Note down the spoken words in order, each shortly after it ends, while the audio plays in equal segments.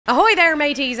Ahoy there,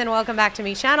 mateys, and welcome back to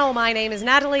me channel. My name is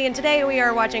Natalie, and today we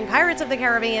are watching Pirates of the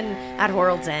Caribbean at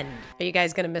World's End. Are you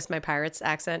guys gonna miss my pirates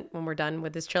accent when we're done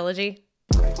with this trilogy?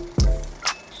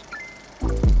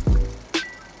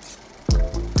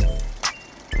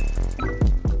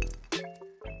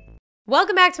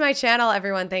 Welcome back to my channel,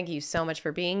 everyone. Thank you so much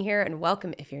for being here, and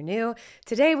welcome if you're new.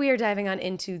 Today we are diving on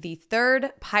into the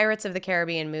third Pirates of the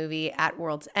Caribbean movie, At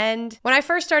World's End. When I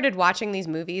first started watching these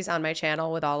movies on my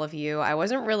channel with all of you, I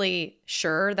wasn't really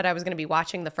sure that I was going to be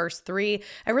watching the first three.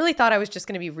 I really thought I was just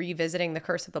going to be revisiting The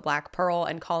Curse of the Black Pearl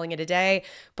and calling it a day,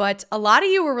 but a lot of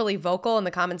you were really vocal in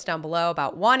the comments down below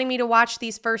about wanting me to watch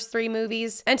these first three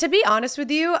movies. And to be honest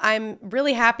with you, I'm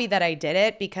really happy that I did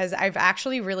it because I've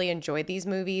actually really enjoyed these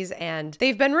movies and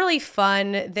they've been really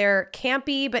fun. They're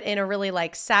campy, but in a really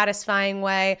like satisfying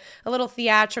way, a little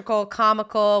theatrical,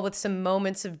 comical with some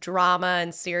moments of drama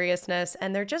and seriousness.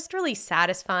 And they're just really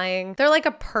satisfying. They're like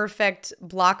a perfect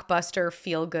blockbuster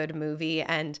feel-good movie.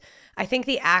 And I think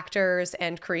the actors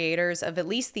and creators of at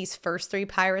least these first three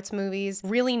Pirates movies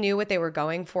really knew what they were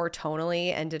going for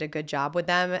tonally and did a good job with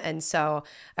them. And so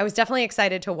I was definitely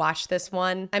excited to watch this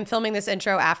one. I'm filming this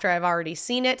intro after I've already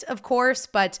seen it, of course,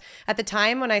 but at the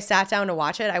time when I sat down to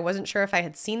watch it, I wasn't sure if I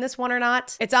had seen this one or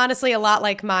not. It's honestly a lot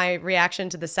like my reaction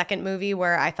to the second movie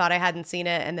where I thought I hadn't seen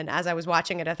it, and then as I was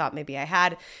watching it, I thought maybe I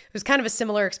had. It was kind of a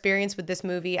similar experience with this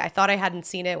movie. I thought I hadn't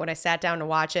seen it when I sat down to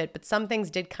watch it, but some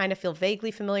things did kind of feel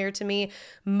vaguely familiar to me.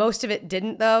 Most of it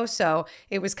didn't though, so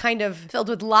it was kind of filled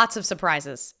with lots of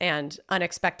surprises and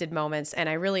unexpected moments, and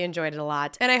I really enjoyed it a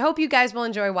lot. And I hope you guys will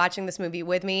enjoy watching this movie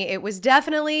with me. It was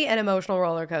definitely an emotional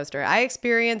roller coaster. I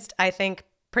experienced, I think,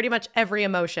 pretty much every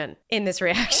emotion in this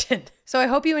reaction. So I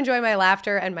hope you enjoy my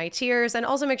laughter and my tears, and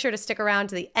also make sure to stick around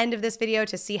to the end of this video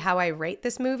to see how I rate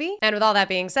this movie. And with all that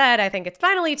being said, I think it's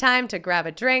finally time to grab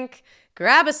a drink,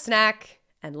 grab a snack,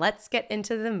 and let's get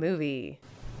into the movie.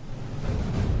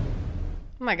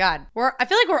 Oh my God. I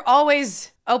feel like we're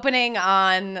always opening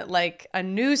on like a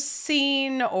news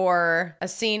scene or a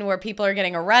scene where people are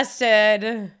getting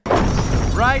arrested.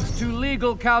 Right to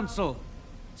legal counsel.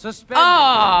 Suspended.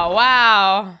 Oh,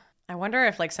 wow. I wonder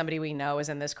if like somebody we know is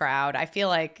in this crowd. I feel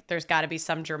like there's gotta be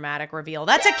some dramatic reveal.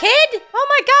 That's a kid? Oh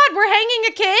my God, we're hanging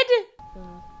a kid? The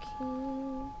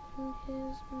king and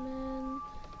his men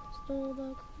stole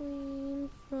the queen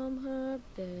from her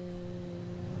bed.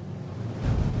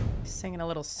 He's singing a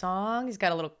little song. He's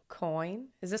got a little coin.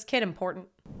 Is this kid important?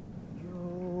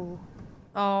 You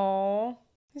Oh,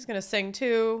 he's gonna sing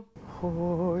too.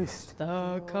 hoist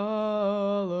The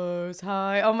colors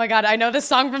high. Oh my God, I know this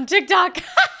song from TikTok.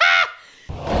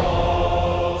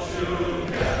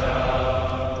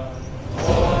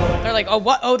 They're like, oh,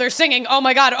 what? Oh, they're singing. Oh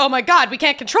my God, we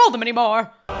can't control them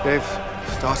anymore. They've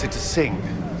started to sing,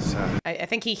 sir. I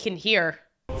think he can hear.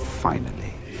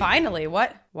 Finally. Finally,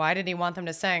 what? Why did he want them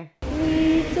to sing?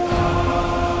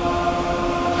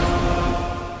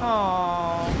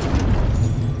 Oh.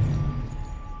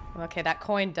 Okay, that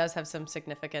coin does have some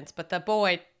significance, but the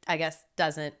boy, I guess,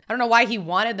 doesn't. I don't know why he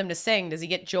wanted them to sing. Does he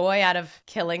get joy out of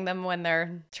killing them when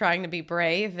they're trying to be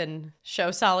brave and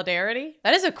show solidarity?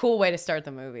 That is a cool way to start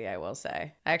the movie, I will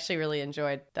say. I actually really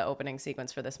enjoyed the opening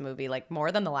sequence for this movie, like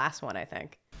more than the last one, I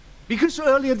think. Because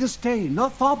earlier this day,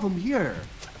 not far from here,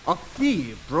 a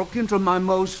thief broke into my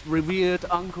most revered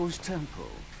uncle's temple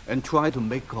and tried to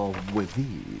make off with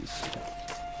these.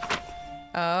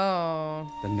 Oh.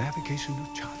 The navigation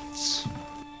of charts.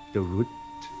 The route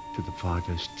to the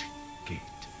farthest gate.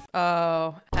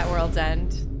 Oh, at World's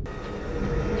End.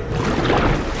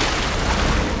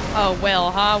 Oh,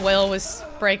 Will, huh? Will was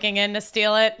breaking in to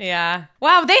steal it? Yeah.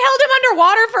 Wow, they held him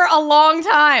underwater for a long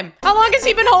time. How long has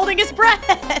he been holding his breath?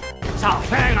 Sir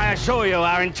Fang, I assure you,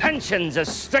 our intentions are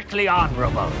strictly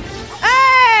honorable.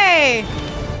 Hey!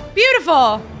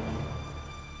 Beautiful.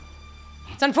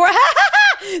 It's unfortunate.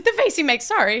 The face he makes,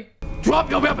 sorry. Drop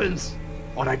your weapons,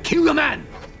 or I kill your man.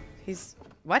 He's,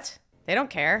 what? They don't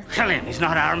care. Kill him, he's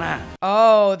not our man.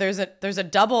 Oh, there's a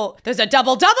double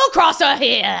crosser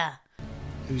here.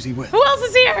 Who's he with? Who else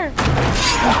is here?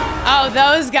 Oh,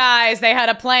 those guys, they had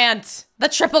a plant. The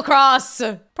triple cross.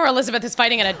 Poor Elizabeth is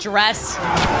fighting in a dress.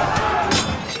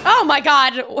 Oh my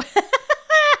God.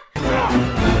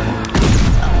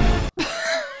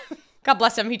 God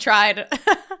bless him, he tried.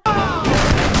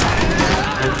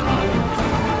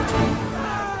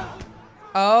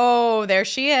 Oh, there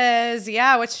she is.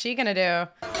 Yeah, what's she gonna do?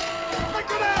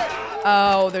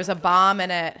 Oh, there's a bomb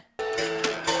in it.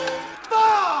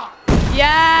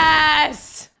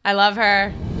 Yes! I love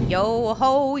her. Yo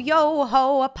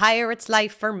ho, a pirate's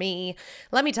life for me.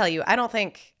 Let me tell you, I don't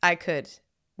think I could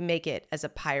make it as a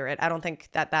pirate. I don't think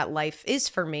that that life is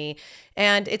for me.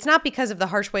 And it's not because of the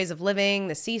harsh ways of living,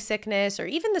 the seasickness, or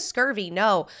even the scurvy.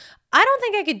 No, I don't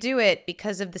think I could do it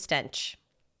because of the stench,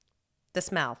 the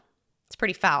smell. It's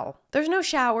pretty foul. There's no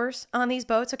showers on these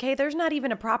boats, okay? There's not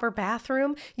even a proper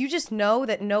bathroom. You just know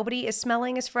that nobody is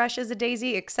smelling as fresh as a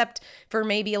daisy, except for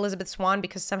maybe Elizabeth Swann,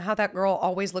 because somehow that girl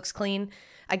always looks clean.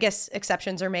 I guess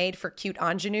exceptions are made for cute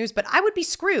ingenues, but I would be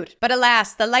screwed. But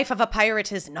alas, the life of a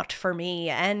pirate is not for me,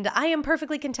 and I am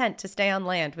perfectly content to stay on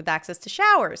land with access to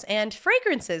showers and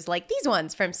fragrances like these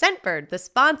ones from Scentbird, the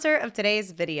sponsor of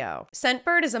today's video.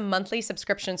 Scentbird is a monthly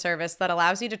subscription service that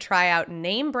allows you to try out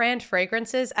name brand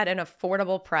fragrances at an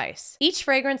affordable price. Each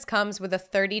fragrance comes with a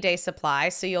 30-day supply,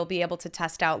 so you'll be able to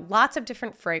test out lots of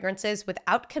different fragrances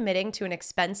without committing to an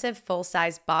expensive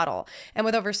full-size bottle. And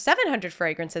with over 700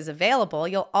 fragrances available,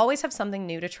 you'll always have something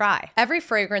new to try. Every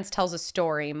fragrance tells a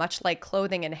story. Much like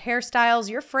clothing and hairstyles,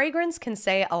 your fragrance can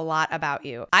say a lot about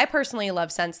you. I personally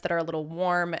love scents that are a little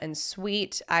warm and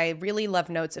sweet. I really love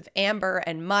notes of amber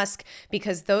and musk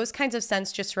because those kinds of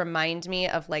scents just remind me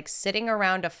of like sitting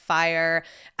around a fire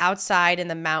outside in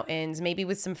the mountains, maybe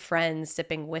with some friends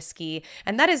sipping whiskey.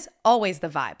 And that is always the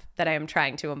vibe that I am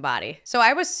trying to embody. So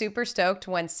I was super stoked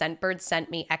when Scentbird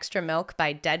sent me Extra Milk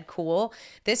by Dead Cool.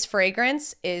 This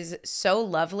fragrance is so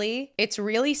lovely. It's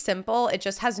really simple. It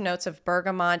just has notes of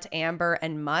bergamot, amber,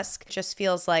 and musk. It just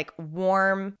feels like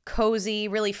warm, cozy,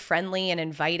 really friendly and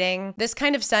inviting. This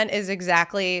kind of scent is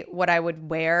exactly what I would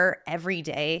wear every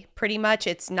day, pretty much.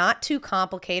 It's not too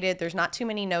complicated. There's not too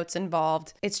many notes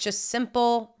involved. It's just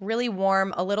simple, really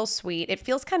warm, a little sweet. It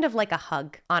feels kind of like a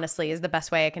hug, honestly, is the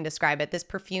best way I can describe it. This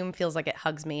perfume feels like it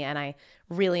hugs me, and I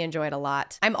really enjoy it a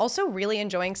lot. I'm also really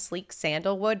enjoying Sleek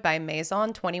Sandalwood by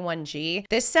Maison 21G.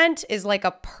 This scent is like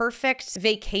a perfect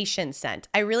vacation scent.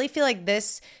 I really feel like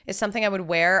this is something I would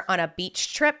wear on a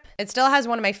beach trip. It still has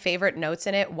one of my favorite notes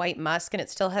in it, white musk, and it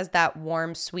still has that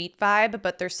warm, sweet vibe,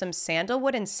 but there's some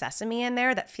sandalwood and sesame in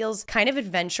there that feels kind of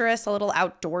adventurous, a little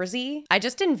outdoorsy. I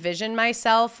just envision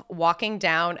myself walking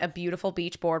down a beautiful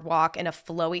beach boardwalk in a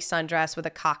flowy sundress with a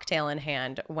cocktail in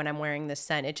hand when I'm wearing this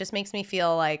scent. It just makes me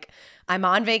feel like I'm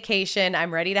on vacation.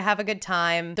 I'm ready to have a good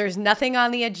time. There's nothing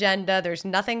on the agenda. There's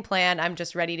nothing planned. I'm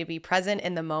just ready to be present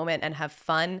in the moment and have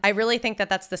fun. I really think that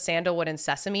that's the sandalwood and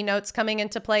sesame notes coming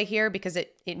into play here because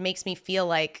it makes me feel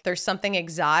like there's something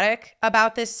exotic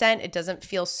about this scent. It doesn't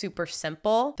feel super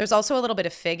simple. There's also a little bit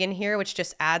of fig in here, which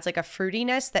just adds like a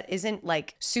fruitiness that isn't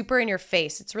like super in your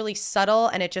face. It's really subtle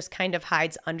and it just kind of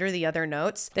hides under the other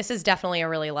notes. This is definitely a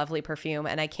really lovely perfume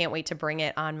and I can't wait to bring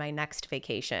it on my next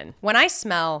vacation. When I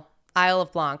smell Isle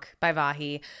of Blanc by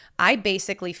Vahi, I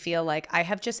basically feel like I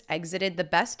have just exited the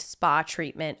best spa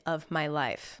treatment of my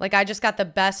life. Like I just got the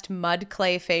best mud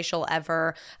clay facial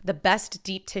ever, the best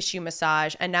deep tissue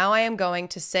massage, and now I am going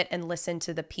to sit and listen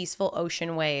to the peaceful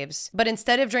ocean waves. But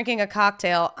instead of drinking a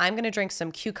cocktail, I'm gonna drink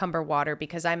some cucumber water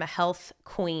because I'm a health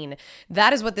queen.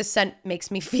 That is what this scent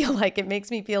makes me feel like. It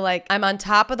makes me feel like I'm on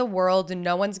top of the world and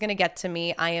no one's gonna get to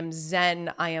me. I am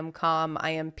zen, I am calm,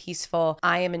 I am peaceful,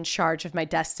 I am in charge of my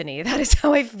destiny. That is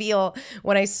how I feel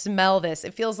when I smell this.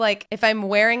 It feels like if I'm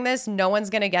wearing this, no one's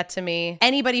gonna get to me.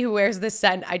 Anybody who wears this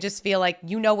scent, I just feel like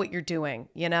you know what you're doing,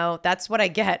 you know? That's what I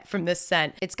get from this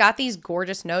scent. It's got these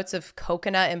gorgeous notes of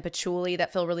coconut and patchouli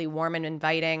that feel really warm and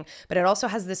inviting, but it also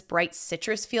has this bright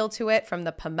citrus feel to it from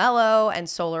the pomelo and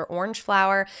solar orange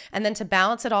flower. And then to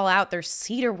balance it all out, there's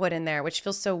cedar wood in there, which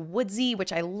feels so woodsy,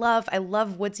 which I love. I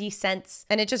love woodsy scents.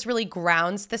 And it just really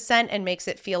grounds the scent and makes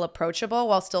it feel approachable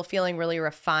while still feeling really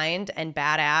refined and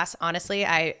badass. Honestly,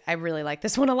 I really like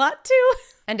this one a lot too.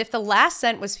 And if the last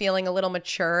scent was feeling a little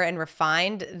mature and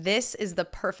refined, this is the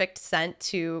perfect scent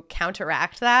to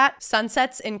counteract that.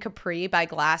 Sunsets in Capri by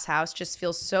Glass House just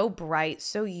feels so bright,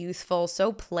 so youthful,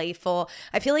 so playful.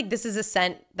 I feel like this is a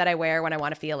scent that I wear when I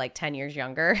want to feel like 10 years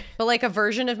younger, but like a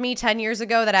version of me 10 years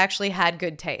ago that actually had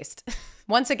good taste.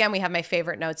 Once again, we have my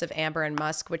favorite notes of amber and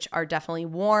musk, which are definitely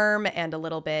warm and a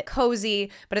little bit cozy,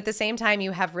 but at the same time,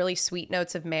 you have really sweet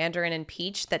notes of mandarin and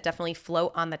peach that definitely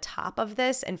float on the top of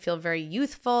this and feel very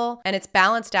youthful. And it's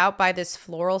balanced out by this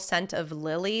floral scent of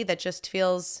lily that just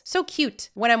feels so cute.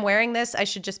 When I'm wearing this, I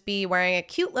should just be wearing a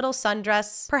cute little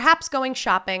sundress, perhaps going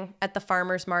shopping at the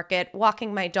farmer's market,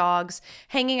 walking my dogs,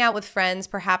 hanging out with friends,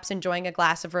 perhaps enjoying a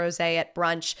glass of rosé at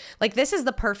brunch. Like this is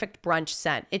the perfect brunch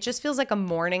scent. It just feels like a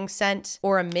morning scent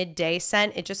or a midday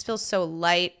scent. It just feels so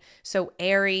light, so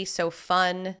airy, so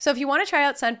fun. So if you want to try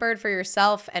out Scentbird for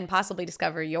yourself and possibly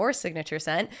discover your signature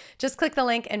scent, just click the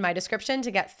link in my description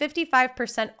to get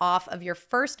 55% off of your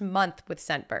first month with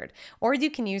Scentbird, or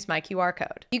you can use my QR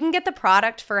code. You can get the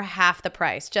product for half the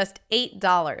price, just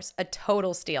 $8, a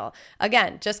total steal.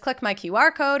 Again, just click my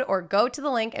QR code or go to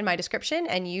the link in my description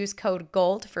and use code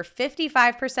GOLD for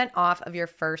 55% off of your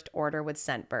first order with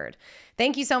Scentbird.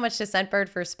 Thank you so much to Scentbird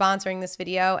for sponsoring this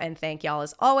video, and thank y'all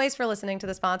as always for listening to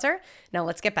the sponsor. Now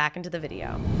let's get back into the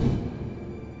video.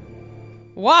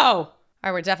 Whoa! All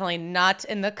right, we're definitely not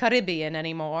in the Caribbean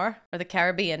anymore, or the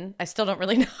Caribbean. I still don't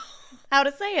really know how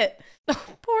to say it. Oh,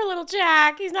 poor little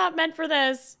Jack, he's not meant for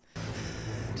this.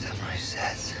 Sunrise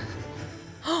sets.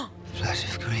 Flash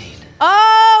of green.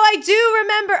 Oh, I do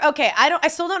remember. Okay, I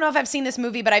still don't know if I've seen this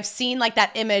movie, but I've seen like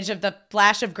that image of the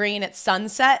flash of green at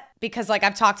sunset, because like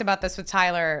I've talked about this with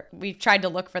Tyler. We've tried to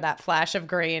look for that flash of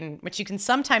green, which you can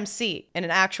sometimes see in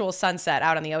an actual sunset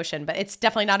out on the ocean, but it's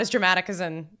definitely not as dramatic as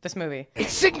in this movie. It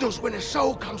signals when a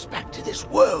soul comes back to this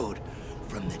world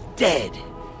from the dead.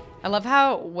 I love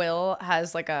how Will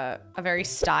has like a very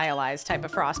stylized type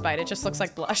of frostbite. It just looks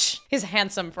like blush. His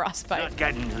handsome frostbite. Not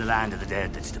getting to the land of the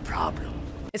dead that's the problem.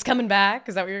 It's coming back?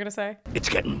 Is that what you're gonna say? It's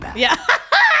getting back. Yeah.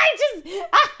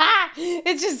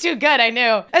 It's just too good, I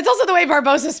knew. It's also the way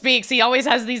Barbossa speaks. He always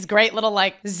has these great little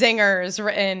like zingers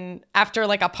written after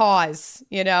like a pause,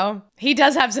 you know? He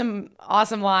does have some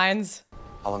awesome lines.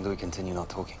 How long do we continue not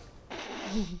talking?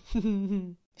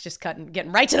 He's just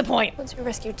getting right to the point. Once we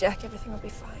rescue Jack, everything will be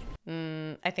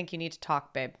fine. I think you need to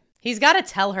talk, babe. He's got to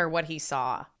tell her what he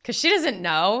saw, because she doesn't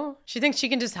know. She thinks she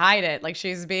can just hide it, like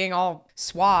she's being all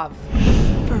suave.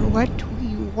 For what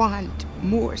we want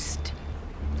most,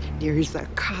 there is a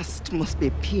cost must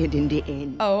be paid in the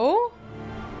end. Oh?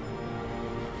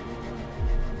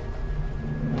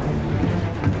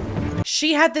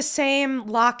 She had the same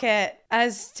locket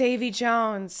as Davy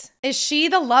Jones. Is she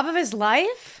the love of his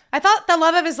life? I thought the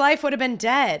love of his life would have been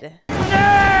dead.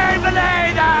 Nay,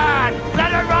 belay that!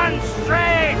 Let her run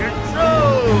straight and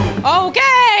true!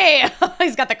 Okay!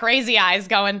 He's got the crazy eyes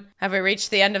going. Have we reached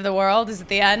the end of the world? Is it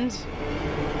the end?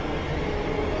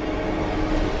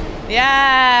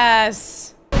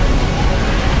 Yes!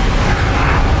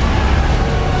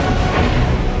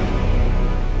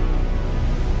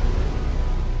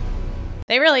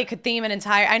 They really could theme an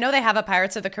entire, I know they have a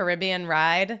Pirates of the Caribbean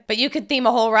ride, but you could theme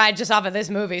a whole ride just off of this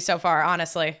movie so far,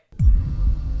 honestly.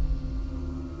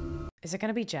 Is it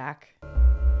gonna be Jack?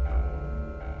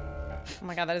 Oh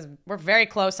my God, we're very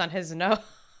close on his nose.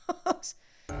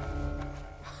 He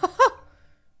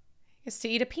gets to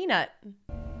eat a peanut.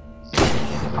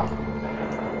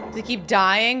 Does he keep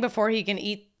dying before he can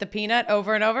eat the peanut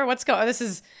over and over? What's going on? This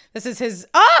is his,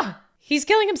 he's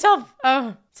killing himself.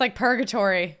 Oh, it's like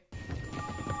purgatory.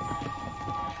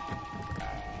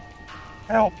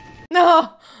 Help.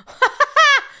 No.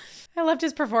 I loved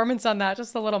his performance on that.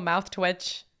 Just a little mouth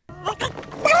twitch.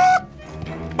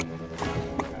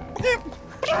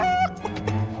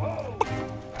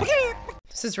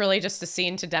 This is really just a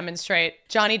scene to demonstrate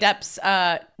Johnny Depp's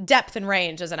depth and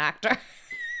range as an actor.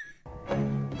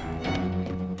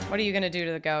 What are you gonna do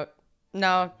to the goat?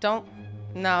 No, don't.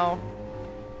 No.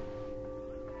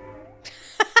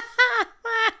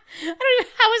 I don't know,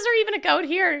 how is there even a goat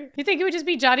here? You think it would just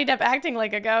be Johnny Depp acting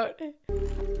like a goat?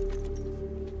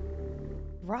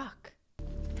 Rock.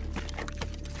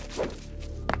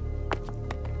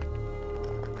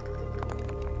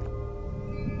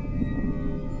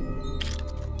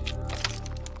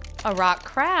 A rock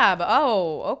crab.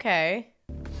 Oh, okay.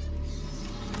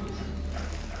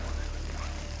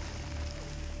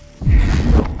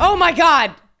 Oh my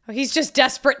God. He's just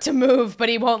desperate to move, but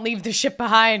he won't leave the ship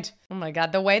behind. Oh my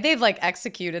God, the way they've like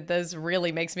executed this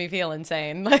really makes me feel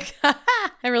insane. Like,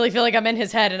 I really feel like I'm in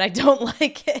his head and I don't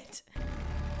like it.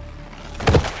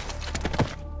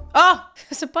 Oh,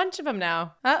 there's a bunch of them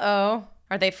now. Uh-oh.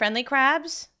 Are they friendly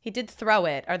crabs? He did throw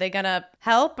it. Are they gonna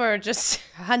help or just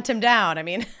hunt him down? I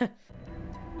mean.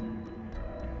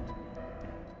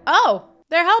 Oh,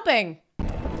 they're helping.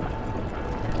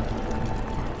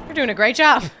 They're doing a great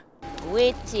job.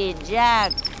 Witchy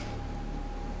Jack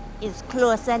is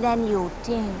closer than you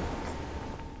think.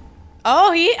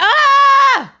 Oh,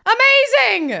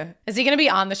 amazing! Is he gonna be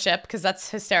on the ship? Because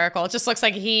that's hysterical. It just looks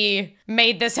like he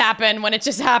made this happen when it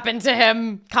just happened to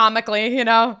him comically, you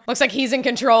know? Looks like he's in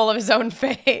control of his own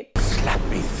fate. Slap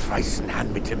me thrice and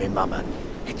hand me to me mama.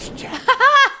 It's Jack.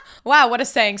 Wow, what a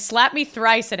saying. Slap me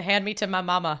thrice and hand me to my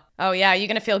mama. Oh yeah, you're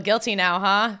gonna feel guilty now,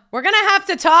 huh? We're gonna have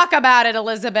to talk about it,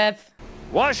 Elizabeth.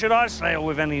 Why should I sail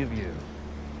with any of you?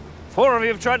 4 of you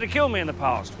have tried to kill me in the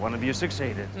past. 1 of you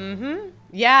succeeded.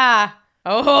 Yeah.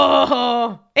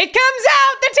 Oh, it comes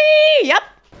out, the tea! Yep.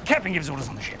 Captain gives orders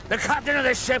on the ship. The captain of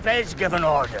the ship is giving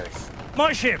orders.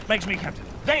 My ship makes me captain.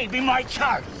 They be my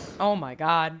choice. Oh my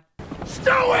God.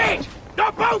 Stow it!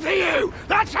 Not both of you!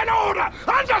 That's an order!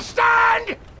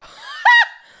 Understand?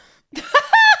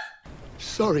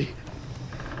 Sorry.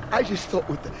 I just thought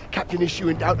with the captain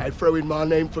issuing doubt, I'd throw in my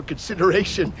name for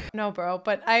consideration. No, bro,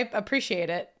 but I appreciate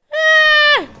it.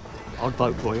 I'll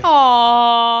vote for you.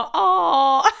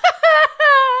 Aww.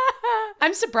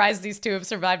 I'm surprised these two have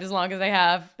survived as long as they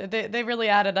have. They really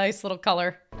add a nice little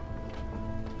color.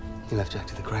 You left Jack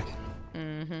to the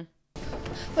Kraken.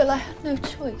 Well, I had no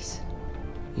choice.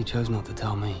 You chose not to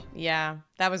tell me. Yeah,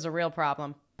 that was a real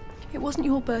problem. It wasn't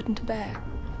your burden to bear.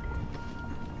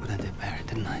 But I did bear it,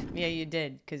 didn't I? Yeah, you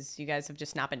did, because you guys have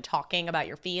just not been talking about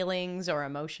your feelings or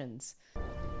emotions.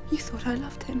 You thought I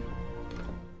loved him.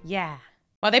 Yeah.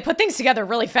 Well, they put things together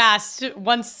really fast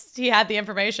once he had the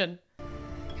information.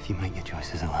 If you make your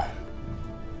choices alone,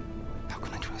 how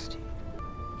can I trust you?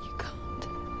 You can't.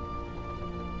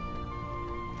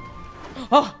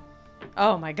 Oh!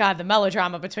 Oh my God, the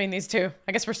melodrama between these two.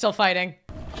 I guess we're still fighting.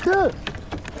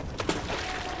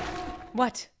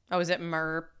 What? Oh, is it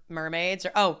mermaids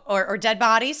or dead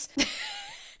bodies?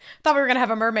 Thought we were gonna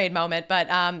have a mermaid moment, but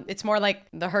it's more like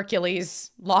the Hercules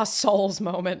lost souls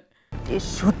moment. It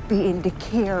should be in the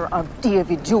care of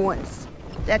Davy Jones.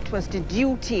 That was the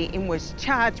duty he was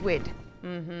charged with.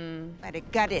 By the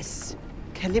goddess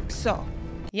Calypso.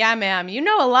 Yeah, ma'am. You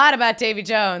know a lot about Davy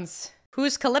Jones.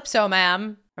 Who's Calypso,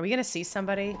 ma'am? Are we gonna see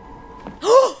somebody?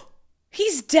 Oh!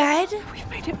 He's dead? We've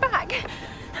made it back.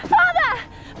 Father!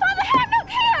 Father, look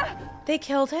here! They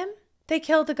killed him? They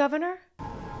killed the governor?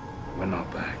 We're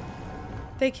not back.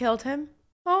 They killed him?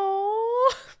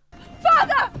 Oh.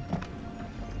 Father!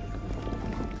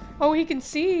 Oh, he can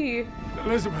see.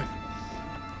 Elizabeth,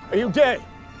 are you dead?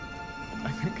 I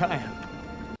think I am.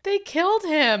 They killed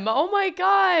him. Oh my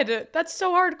God. That's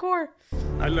so hardcore.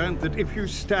 I learned that if you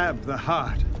stab the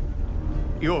heart,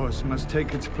 yours must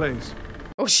take its place.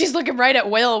 Oh, she's looking right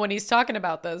at Will when he's talking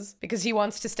about this because he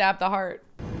wants to stab the heart.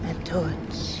 A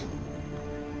torch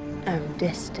of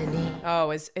destiny. Oh,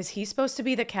 is he supposed to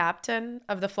be the captain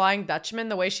of the Flying Dutchman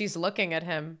the way she's looking at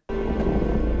him?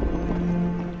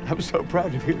 I'm so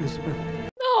proud of you, Elizabeth.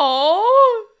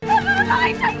 Oh. Take the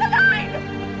line! Take the line!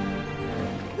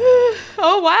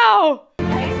 Oh, wow.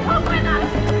 Please come with us!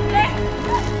 Please!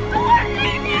 I won't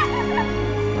leave you!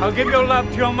 I'll give your love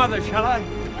to your mother, shall I?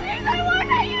 Please, I won't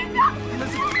let you go!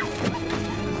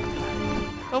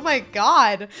 Oh my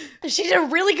God. She did a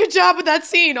really good job with that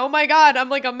scene. Oh my God, I'm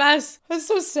like a mess. That's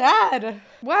so sad.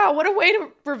 Wow, what a way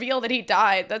to reveal that he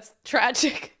died. That's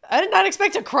tragic. I did not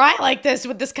expect to cry like this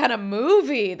with this kind of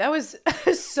movie. That was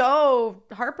so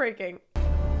heartbreaking.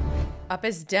 Up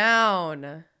is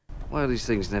down. Why are these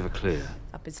things never clear?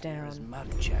 Up is down. Mud,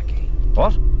 Jackie.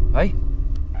 What? Hey?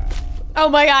 Oh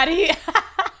my God,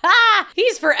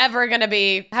 he's forever gonna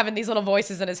be having these little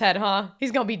voices in his head, huh?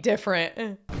 He's gonna be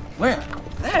different. Where?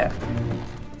 There.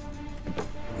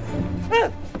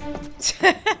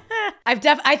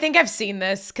 I think I've seen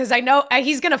this because I know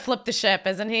he's gonna flip the ship,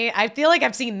 isn't he? I feel like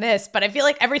I've seen this, but I feel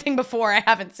like everything before I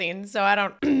haven't seen, so I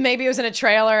don't. Maybe it was in a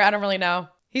trailer. I don't really know.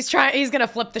 He's gonna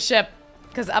flip the ship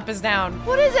because up is down.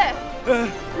 What is it?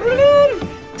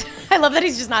 I love that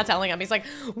he's just not telling him. He's like,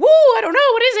 woo, I don't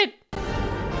know. What is it?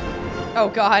 Oh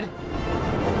God.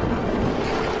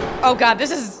 Oh God,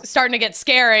 this is starting to get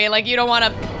scary. Like you don't want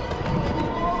to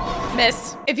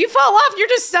miss. If you fall off, you're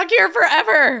just stuck here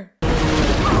forever.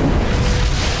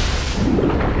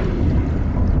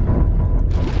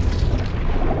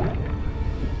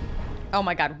 Oh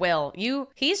my God, Will,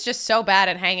 he's just so bad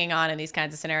at hanging on in these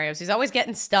kinds of scenarios. He's always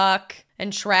getting stuck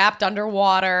and trapped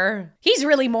underwater. He's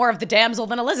really more of the damsel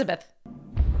than Elizabeth.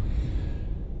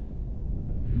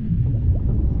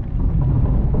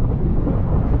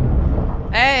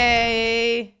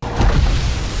 Hey.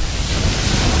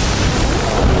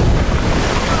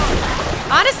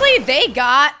 Honestly, they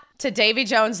got to Davy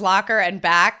Jones' locker and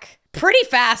back pretty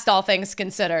fast, all things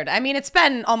considered. I mean, it's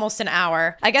been almost an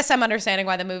hour. I guess I'm understanding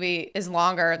why the movie is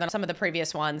longer than some of the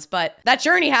previous ones, but that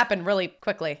journey happened really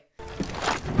quickly.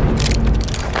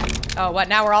 Oh, what?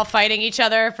 Now we're all fighting each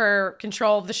other for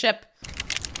control of the ship.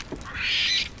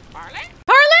 Parley?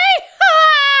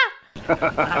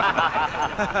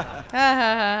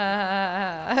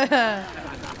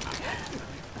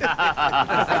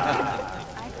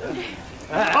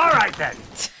 All right then.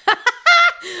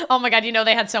 Oh my God, you know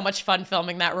they had so much fun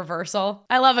filming that reversal.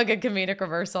 I love a good comedic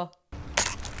reversal.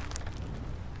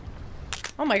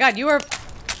 Oh my God, you are...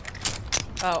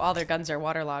 Oh, all their guns are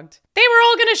waterlogged. They were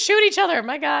all gonna shoot each other.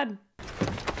 My God.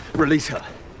 Release her.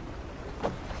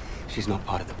 She's not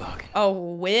part of the bargain.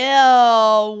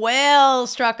 Oh, Will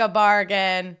struck a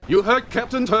bargain. You heard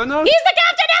Captain Turner? He's the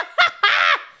captain now!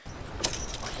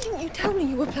 Why didn't you tell me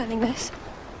you were planning this?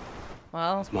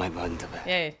 Well, It's my burden to bear.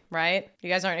 yeah, right? You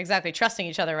guys aren't exactly trusting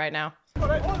each other right now.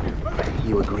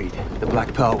 You agreed. The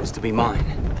Black Pearl was to be mine.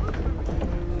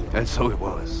 And so it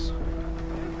was.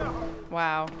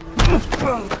 Wow.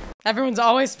 Everyone's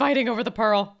always fighting over the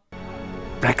pearl.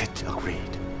 Beckett agreed.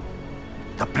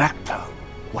 The Black Pearl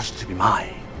was to be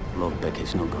mine. Lord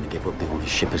Beckett's not going to give up the only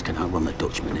shippers can outrun the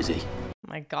Dutchman, is he?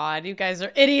 My God, you guys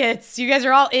are idiots. You guys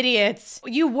are all idiots.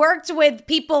 You worked with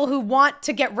people who want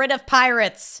to get rid of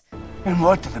pirates. And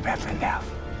what do the Brethren have?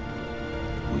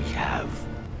 We have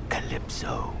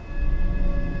Calypso.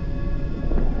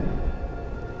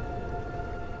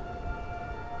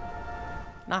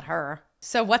 Not her.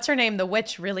 So what's her name? The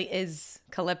witch really is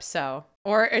Calypso.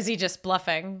 Or is he just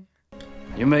bluffing?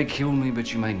 You may kill me,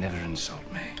 but you may never insult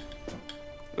me.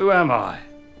 Who am I?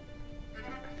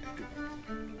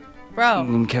 Bro.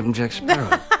 I'm Captain Jack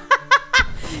Sparrow.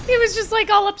 He was just like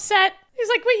all upset. He's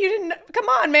like, wait, you didn't, come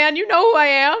on, man. You know who I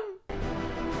am.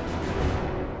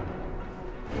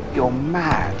 You're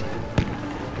mad.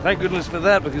 Thank goodness for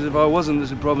that, because if I wasn't,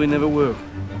 this would probably never work.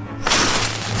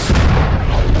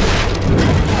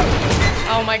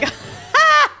 Oh my God.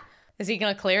 Is he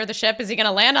gonna clear the ship? Is he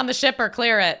gonna land on the ship or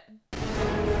clear it?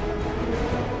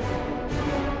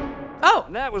 Oh.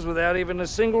 And that was without even a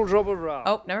single drop of rum.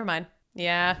 Oh, never mind.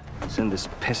 Yeah. Send this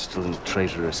pestilent,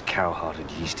 traitorous,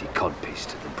 cow-hearted, yeasty codpiece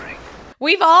to the brink.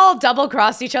 We've all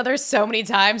double-crossed each other so many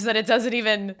times that it doesn't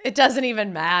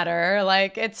even matter.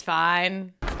 Like, it's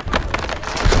fine.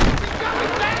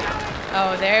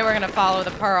 Oh, they were gonna follow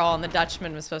the pearl, and the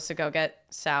Dutchman was supposed to go get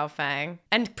Xiao Fang.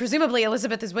 And presumably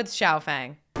Elizabeth is with Xiao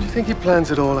Fang. Do you think he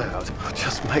plans it all out? Or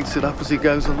just makes it up as he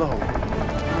goes along?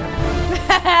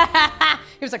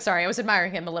 He was like, sorry, I was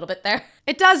admiring him a little bit there.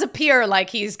 It does appear like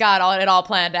he's got it all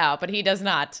planned out, but he does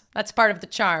not. That's part of the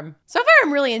charm. So far,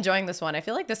 I'm really enjoying this one. I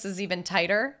feel like this is even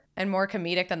tighter and more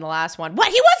comedic than the last one. What,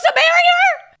 he wants to marry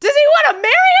her? Does he want to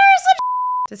marry her or some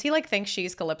shit? Does he like think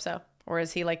she's Calypso? Or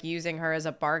is he like using her as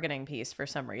a bargaining piece for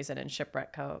some reason in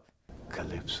Shipwreck Cove?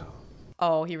 Calypso.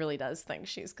 Oh, he really does think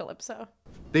she's Calypso.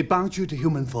 They bound you to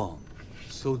human form.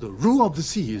 So the rule of the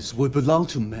seas will belong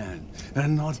to man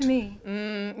and not To me.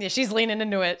 Yeah, she's leaning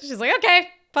into it. She's like, okay,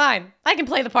 fine. I can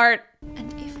play the part.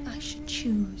 And if I should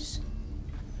choose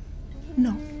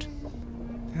not,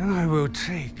 then I will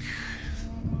take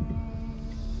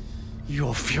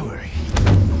your fury.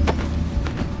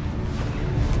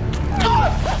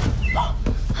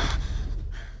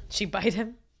 She bite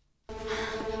him?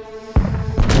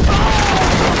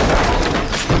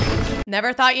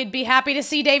 Never thought you'd be happy to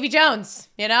see Davy Jones,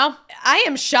 you know? I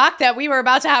am shocked that we were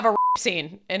about to have a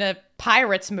scene in a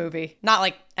Pirates movie. Not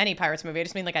like any Pirates movie, I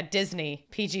just mean like a Disney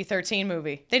PG-13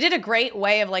 movie. They did a great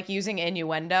way of like using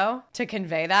innuendo to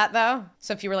convey that though.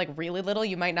 So if you were like really little,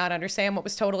 you might not understand what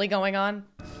was totally going on.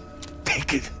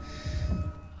 Take it.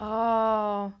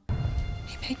 Oh.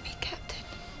 he made me captain.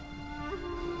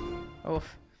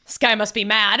 Oof. This guy must be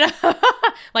mad.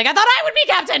 Like, I thought I would be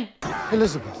captain.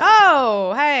 Elizabeth.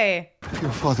 Oh, hey.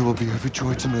 Your father will be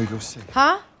overjoyed to know you're safe.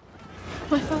 Huh?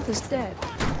 My father's dead.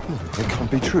 No, that can't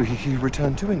be true. He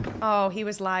returned to England. Oh, he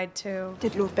was lied to.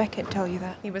 Did Lord Beckett tell you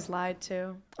that? He was lied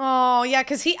to. Oh, yeah,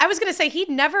 because I was going to say he'd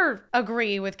never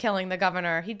agree with killing the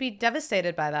governor. He'd be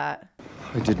devastated by that.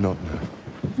 I did not know.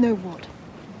 Know what?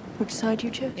 Which side you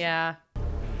chose? Yeah.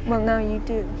 Well, now you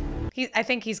do. I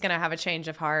think he's going to have a change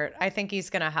of heart. I think he's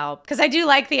going to help. Because I do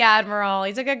like the Admiral.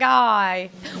 He's a good guy.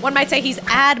 One might say he's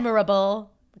admirable.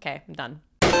 Okay, I'm done.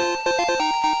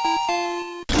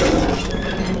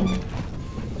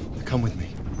 Come with me.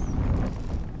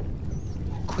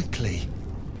 Quickly.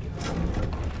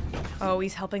 Oh,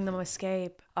 he's helping them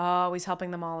escape. Oh, he's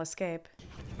helping them all escape.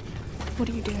 What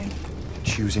are you doing?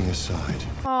 Choosing a side.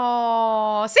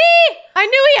 Oh, see? I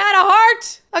knew he had a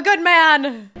heart. A good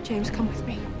man. James, come with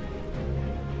me.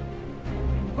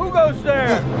 Who goes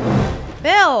there?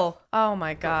 Bill. Oh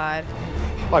my God.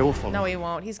 I will follow. No, he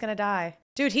won't. He's gonna die.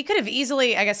 Dude, he could have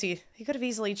easily, I guess he could have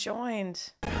easily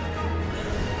joined.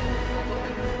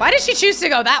 Why did she choose to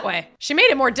go that way? She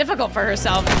made it more difficult for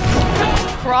herself.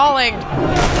 Crawling.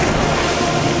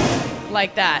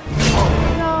 Like that.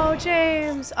 No,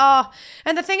 James. Oh,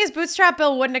 and the thing is, Bootstrap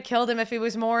Bill wouldn't have killed him if he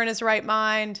was more in his right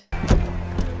mind.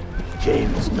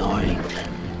 James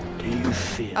Norrington, do you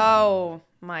feel? Oh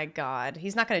my God.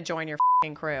 He's not gonna join your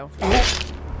f***ing crew.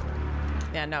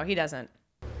 Yeah, no, he doesn't.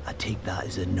 I take that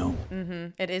as a no. Mm-hmm.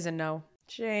 It is a no.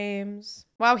 James.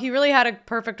 Wow, he really had a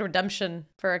perfect redemption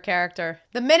for a character.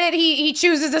 The minute he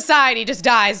chooses a side, he just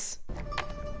dies.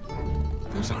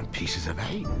 Those aren't pieces of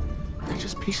 8. They're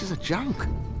just pieces of junk.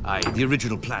 Aye, the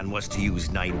original plan was to use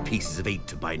 9 pieces of 8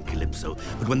 to bind Calypso,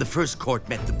 but when the first court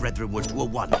met, the brethren were to a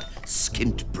 1.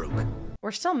 Skint broke.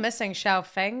 We're still missing Xiao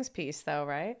Feng's piece though,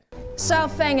 right?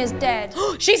 Xiao Feng is dead.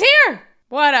 She's here!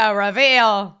 What a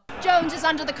reveal. Jones is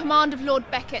under the command of Lord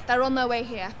Beckett. They're on their way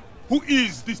here. Who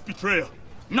is this betrayer?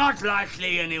 Not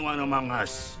likely anyone among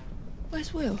us.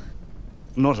 Where's Will?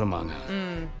 Not among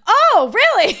us. Oh,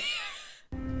 really?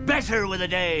 Better were the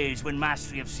days when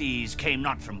mastery of seas came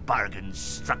not from bargains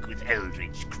struck with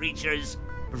eldritch creatures,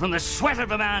 but from the sweat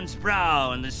of a man's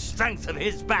brow and the strength of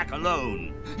his back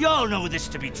alone. You all know this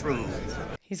to be true.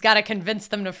 He's got to convince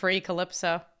them to free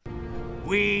Calypso.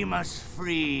 We must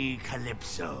free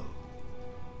Calypso.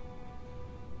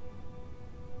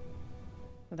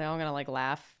 Are they all gonna like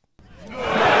laugh?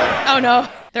 Oh no,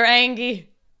 they're angry.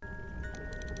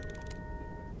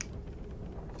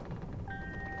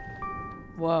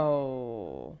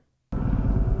 Whoa.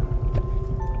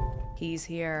 He's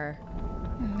here.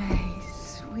 My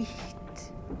sweet.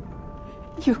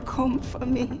 You come for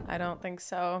me. I don't think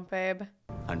so, babe.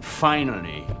 And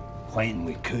finally, when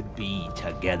we could be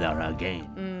together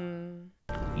again,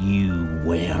 you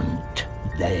weren't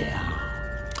there.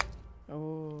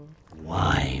 Oh.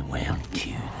 Why weren't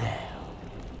you there?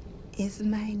 Is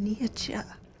my nature.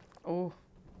 Oh.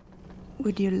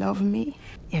 Would you love me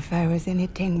if I was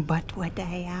anything but what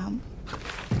I am?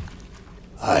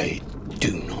 I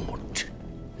do not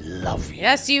love you.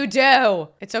 Yes, you do.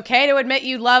 It's okay to admit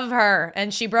you love her,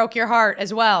 and she broke your heart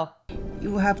as well.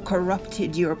 You have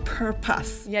corrupted your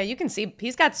purpose. Yeah, you can see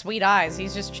he's got sweet eyes.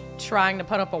 He's just trying to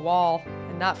put up a wall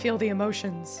and not feel the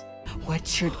emotions. What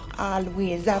should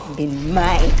always have been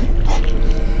mine.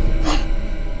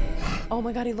 Oh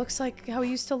my god, he looks like how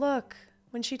he used to look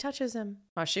when she touches him.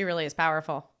 Oh, she really is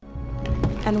powerful.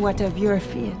 And what of your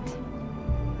fate,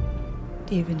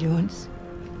 David Jones?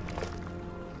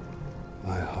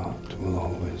 My heart will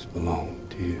always belong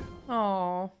to you.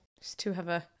 Oh, these two have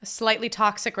a slightly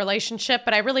toxic relationship,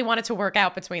 but I really want it to work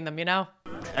out between them, you know?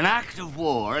 An act of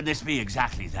war, and this be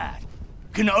exactly that,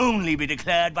 can only be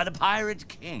declared by the Pirate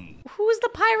King. Who's the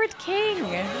Pirate King?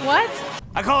 What?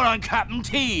 I call on Captain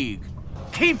Teague,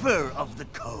 keeper of the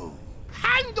code.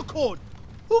 Hang the code!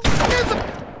 Who cares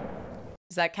about...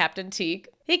 Is that Captain Teague?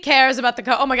 He cares about the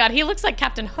code. Oh my god, he looks like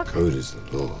Captain Hook. Code is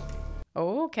the law.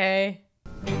 Okay.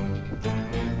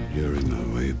 You're in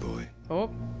my way, boy. Oh.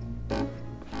 I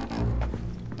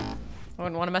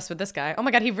wouldn't want to mess with this guy. Oh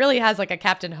my god, he really has like a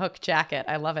Captain Hook jacket.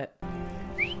 I love it.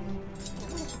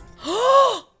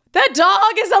 That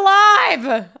dog is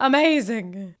alive!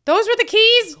 Amazing. Those were the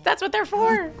keys? That's what they're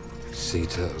for? Sea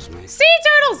turtles, mate. Sea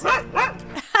turtles!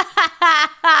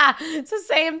 It's the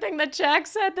same thing that Jack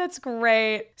said. That's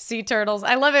great. Sea turtles.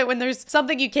 I love it when there's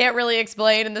something you can't really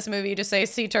explain in this movie. You just say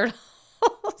sea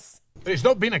turtles. There's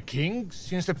not been a king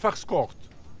since the first court,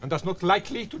 and that's not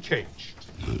likely to change.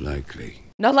 Not likely.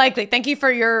 Not likely. Thank you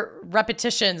for your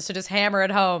repetitions to just hammer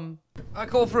it home. I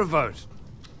call for a vote.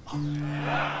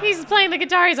 He's playing the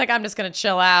guitar. He's like, I'm just gonna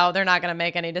chill out. They're not gonna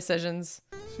make any decisions.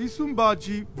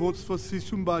 Sisumbaji votes for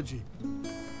Sisumbaji.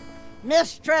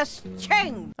 Mistress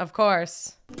Ching. Of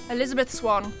course. Elizabeth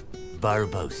Swan.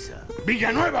 Barbosa.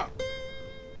 Villanueva.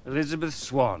 Elizabeth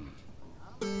Swan.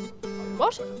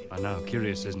 What? I know,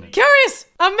 curious, isn't it? Curious!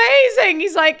 Amazing!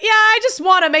 He's like, yeah, I just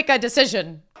want to make a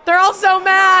decision. They're all so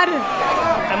mad.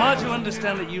 Am I to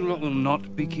understand that you lot will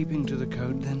not be keeping to the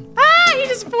code then? Ah, he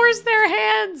just forced their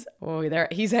hands. Oh,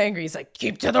 he's angry. He's like,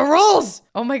 keep to the rules.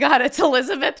 Oh my god, it's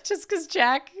Elizabeth just because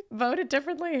Jack voted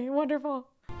differently. Wonderful.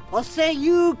 What say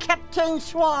you, Captain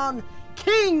Swan,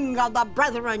 King of the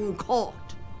Brethren Court?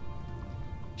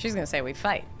 She's gonna say we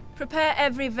fight. Prepare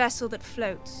every vessel that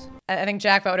floats. I think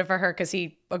Jack voted for her because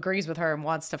he agrees with her and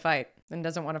wants to fight and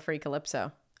doesn't want to free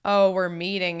Calypso. Oh, we're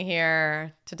meeting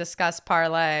here to discuss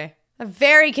parlay. A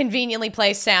very conveniently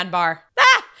placed sandbar.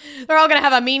 Ah! They're all gonna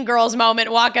have a Mean Girls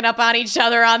moment walking up on each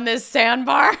other on this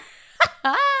sandbar.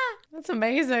 That's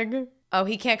amazing. Oh,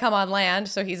 he can't come on land,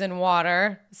 so he's in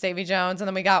water. It's Davy Jones, and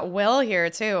then we got Will here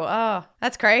too. Oh,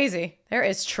 that's crazy. There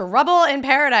is trouble in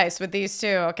paradise with these two,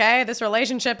 okay? This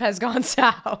relationship has gone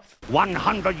south.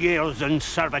 100 years in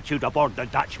servitude aboard the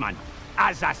Dutchman,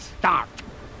 as a start.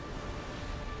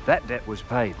 That debt was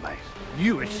paid, mate.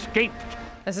 You escaped.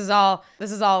 This is all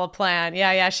a plan.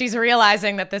 Yeah, she's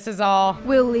realizing that this is all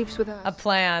Will leaves with us. a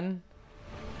plan.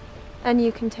 And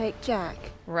you can take Jack.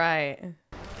 Right.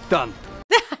 He Done.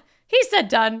 said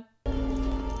done.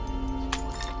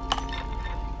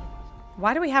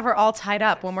 Why do we have her all tied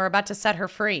up when we're about to set her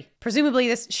free?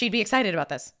 Presumably she'd be excited about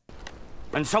this.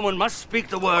 And someone must speak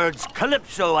the words,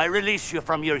 Calypso, I release you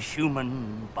from your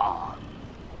human bonds.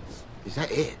 Is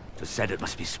that it? Just said it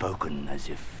must be spoken as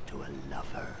if to a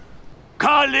lover.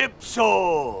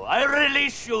 Calypso, I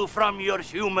release you from your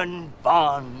human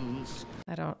bonds.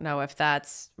 I don't know if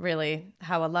that's really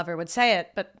how a lover would say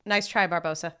it, but nice try,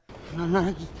 Barbossa.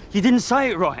 No, you didn't say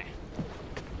it right.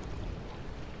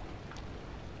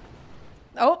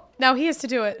 Oh, now he has to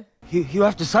do it. You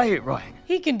have to say it right.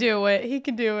 He can do it. He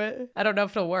can do it. I don't know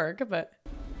if it'll work, but...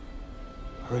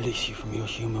 I release you from your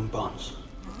human bonds.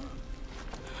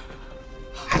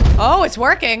 Oh, it's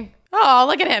working. Oh,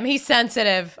 look at him. He's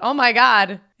sensitive. Oh my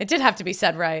God. It did have to be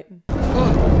said right.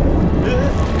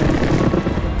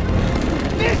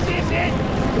 This is it!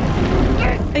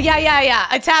 Yeah.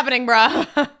 It's happening, bro.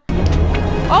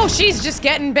 Oh, she's just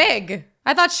getting big.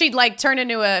 I thought she'd like turn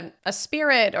into a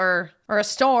spirit or a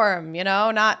storm, you know,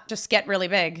 not just get really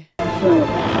big.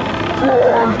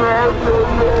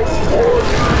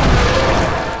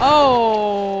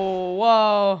 Oh,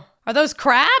 whoa. Are those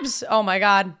crabs? Oh my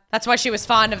God. That's why she was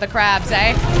fond of the crabs,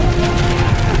 eh?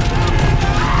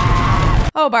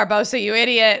 Oh, Barbossa, you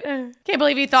idiot. Can't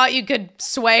believe you thought you could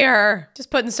sway her.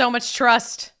 Just putting so much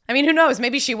trust. I mean, who knows?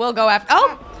 Maybe she will go after...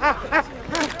 Oh!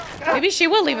 Maybe she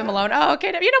will leave him alone. Oh, okay.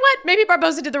 You know what? Maybe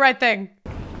Barbossa did the right thing.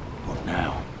 What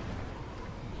now?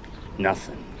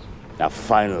 Nothing. Our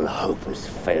final hope has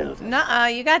failed. Nuh-uh,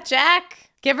 you got Jack.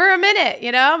 Give her a minute,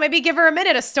 you know? Maybe give her a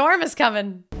minute. A storm is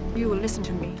coming. You will listen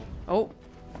to me. Oh.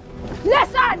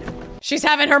 Listen! She's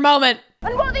having her moment.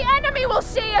 And what the enemy will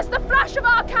see is the flash of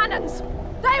our cannons.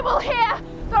 They will hear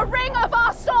the ring of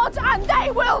our swords, and they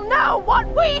will know what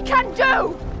we can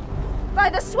do by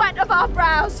the sweat of our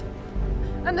brows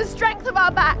and the strength of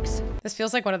our backs. This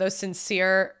feels like one of those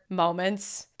sincere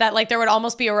moments that like there would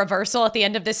almost be a reversal at the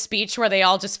end of this speech where they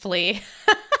all just flee.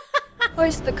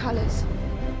 Hoist the colors.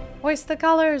 Hoist the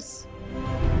colors.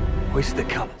 Hoist the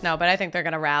colors. No, but I think they're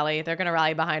gonna rally. They're gonna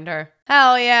rally behind her.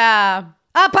 Hell yeah.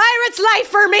 A pirate's life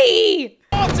for me!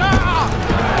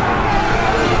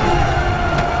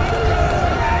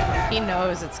 He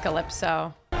knows it's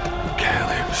Calypso.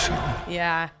 Calypso.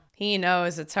 Yeah, he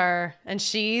knows it's her. And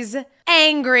she's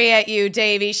angry at you,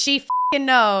 Davy. She f***ing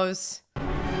knows.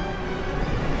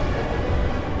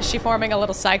 Is she forming a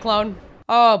little cyclone?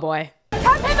 Oh boy.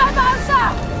 Come here,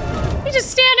 Barbossa! He's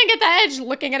just standing at the edge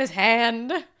looking at his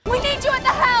hand. We need you at the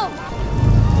helm!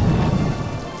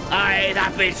 Aye,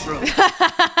 that be true.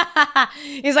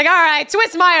 He's like, all right,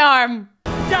 twist my arm.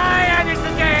 Diane is the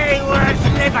day worth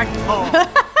living for.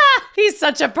 He's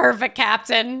such a perfect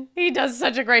captain. He does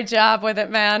such a great job with it,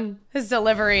 man. His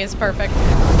delivery is perfect.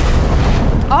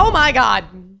 Oh my God.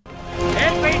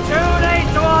 It'd be too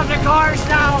late to off the course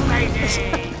now,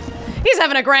 matey. He's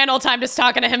having a grand old time just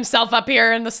talking to himself up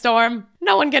here in the storm.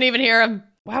 No one can even hear him.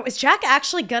 Wow, is Jack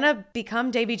actually gonna become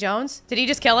Davy Jones? Did he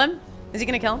just kill him? Is he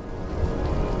gonna kill him?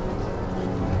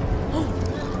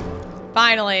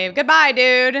 Finally. Goodbye,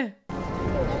 dude.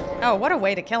 Oh, what a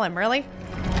way to kill him, really?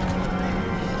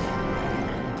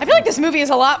 I feel like this movie is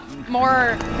a lot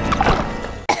more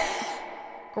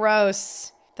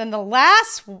gross than the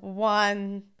last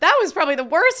one. That was probably the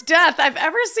worst death I've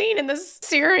ever seen in this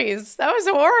series. That was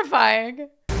horrifying.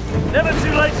 Never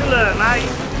too late to learn, mate.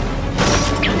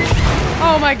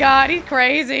 Oh my God, he's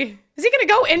crazy. Is he gonna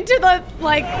go into the,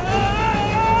 like...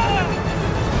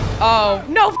 Oh,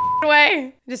 no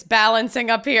way. Just balancing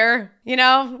up here. You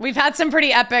know, we've had some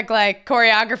pretty epic, like,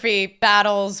 choreography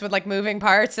battles with, like, moving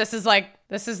parts. This is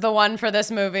the one for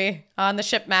this movie on the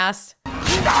ship mast.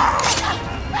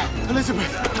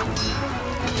 Elizabeth!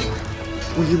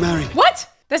 Will you marry me? What?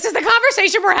 This is the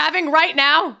conversation we're having right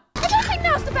now? I don't think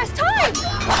now's the best time.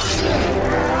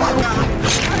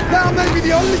 Now may be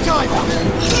the only time!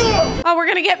 Oh, we're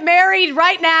gonna get married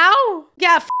right now?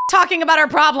 Yeah, talking about our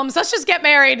problems. Let's just get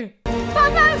married.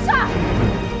 Barbossa!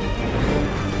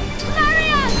 Marry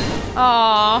us!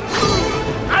 Aww.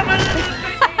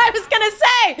 I was gonna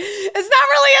say, it's not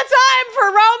really a time for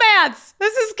romance.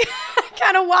 This is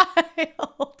kind of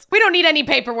wild. We don't need any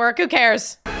paperwork. Who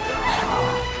cares?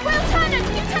 Lieutenant,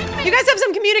 you take me. You guys have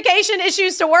some communication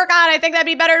issues to work on. I think that'd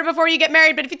be better before you get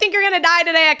married. But if you think you're gonna die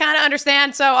today, I kind of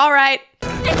understand. So, all right.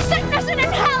 In sickness and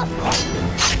in health.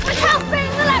 With health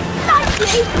being left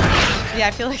lightly. Yeah,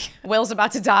 I feel like Will's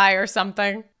about to die or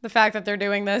something. The fact that they're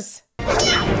doing this. You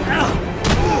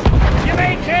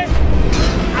make it.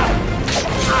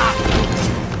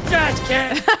 Just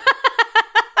kidding.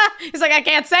 He's like, I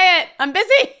can't say it. I'm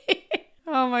busy.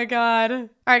 Oh my God. All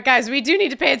right, guys, we do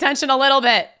need to pay attention a little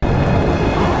bit.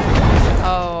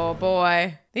 Oh,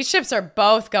 boy. These ships are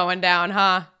both going down,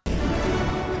 huh?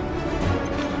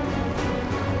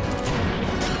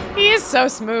 He is so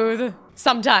smooth.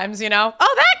 Sometimes, you know.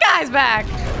 Oh, that guy's back!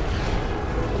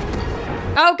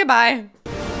 Oh, goodbye.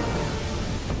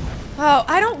 Oh,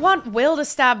 I don't want Will to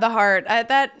stab the heart.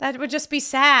 That would just be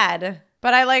sad.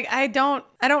 But I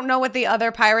don't know what the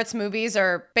other Pirates movies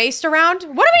are based around.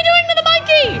 What are we doing to the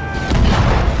monkey?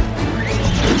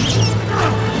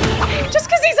 Just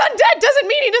because he's undead doesn't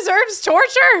mean he deserves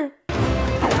torture.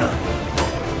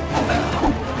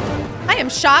 I am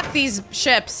shocked these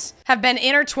ships have been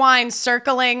intertwined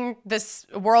circling this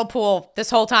whirlpool this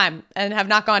whole time and have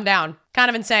not gone down. Kind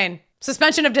of insane.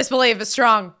 Suspension of disbelief is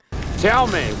strong. Tell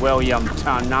me, William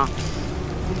Turner,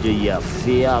 do you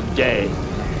fear death?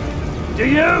 Do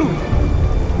you?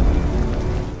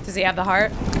 Does he have the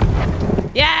heart?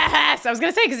 Yes! I was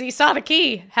gonna say, because he saw the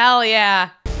key. Hell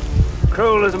yeah.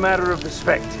 Cruel is a matter of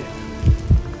perspective.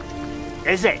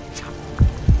 Is it?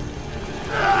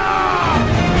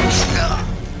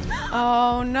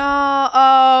 Oh no,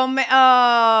 oh,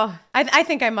 I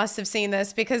think I must have seen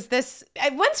this because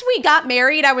once we got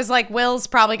married, I was like, Will's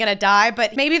probably gonna die,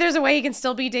 but maybe there's a way he can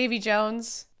still be Davy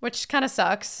Jones, which kind of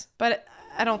sucks, but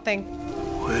I don't think.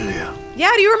 William.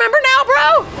 Yeah, do you remember now,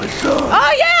 bro? My son.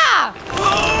 Oh yeah!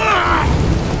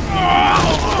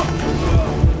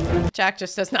 Jack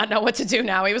just does not know what to do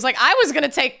now. He was like, I was gonna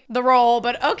take the role,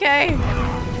 but okay.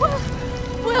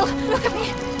 Will, look at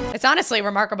me. It's honestly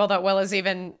remarkable that Will is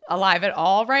even alive at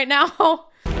all right now.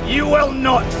 You will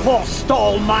not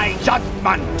forestall my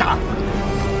judgment.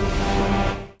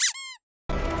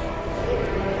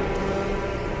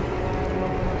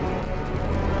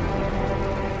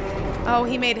 Oh,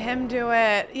 he made him do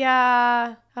it.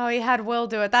 Yeah. Oh, he had Will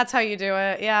do it. That's how you do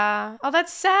it. Yeah. Oh,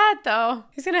 that's sad though.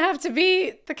 He's gonna have to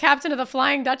be the captain of the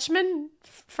Flying Dutchman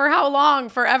for how long?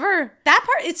 Forever? That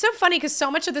part, it's so funny because so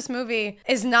much of this movie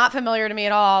is not familiar to me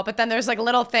at all, but then there's like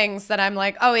little things that I'm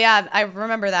like, oh yeah, I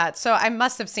remember that. So I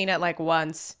must have seen it like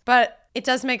once, but it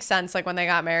does make sense. Like when they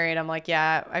got married, I'm like,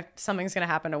 yeah, something's gonna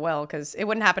happen to Will because it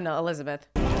wouldn't happen to Elizabeth.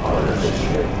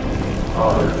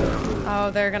 Oh,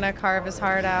 they're gonna carve his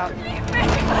heart out.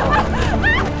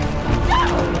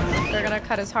 They're gonna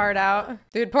cut his heart out.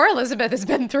 Dude, poor Elizabeth has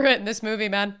been through it in this movie,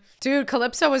 man. Dude,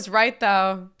 Calypso was right,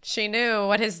 though. She knew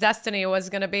what his destiny was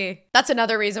gonna be. That's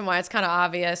another reason why it's kind of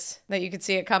obvious that you could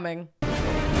see it coming.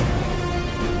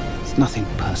 It's nothing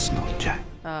personal, Jack.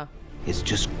 Oh. It's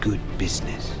just good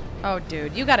business. Oh,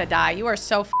 dude, you gotta die. You are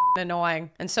so f***ing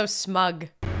annoying and so smug.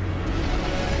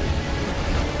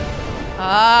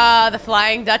 Ah, the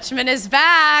Flying Dutchman is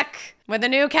back with a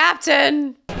new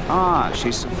captain. Ah,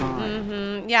 she survived.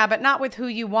 Mm-hmm. Yeah, but not with who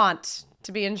you want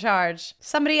to be in charge.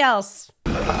 Somebody else.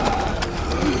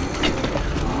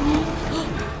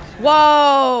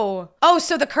 Whoa. Oh,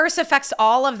 so the curse affects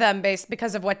all of them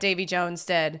because of what Davy Jones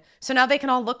did. So now they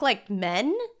can all look like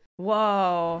men?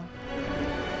 Whoa.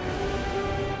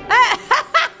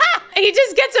 He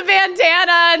just gets a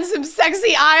bandana and some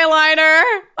sexy eyeliner.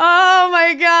 Oh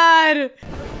my God.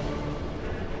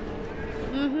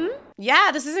 Mm-hmm.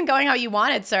 Yeah, this isn't going how you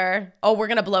wanted, sir. Oh, we're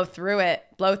gonna blow through it.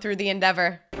 Blow through the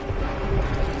Endeavor.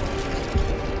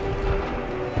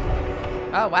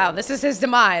 Oh wow, this is his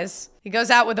demise. He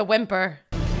goes out with a whimper.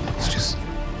 It's just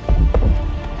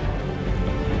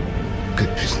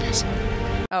good business.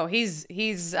 Oh, he's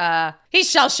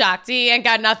shell-shocked. He ain't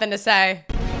got nothing to say.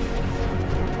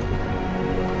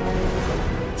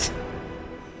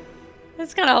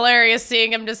 It's kind of hilarious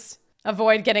seeing him just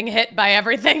avoid getting hit by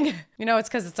everything. You know, it's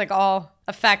because it's like all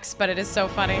effects, but it is so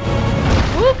funny.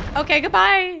 Whoop, okay,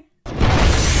 goodbye.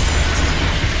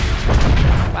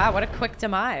 Wow, what a quick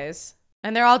demise.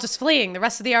 And they're all just fleeing. The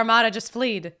rest of the Armada just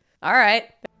fleed. All right.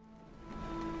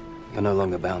 You're no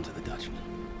longer bound to the Dutchman.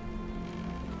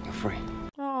 You're free.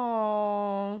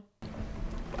 Oh.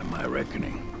 By my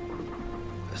reckoning,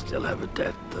 I still have a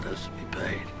debt that has to be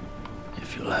paid.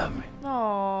 If you'll have me.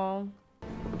 Oh.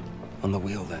 On the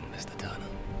wheel then, Mr. Turner.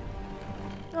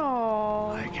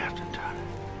 Oh. Hi, Captain Turner.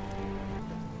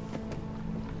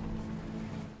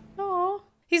 Oh.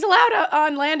 He's allowed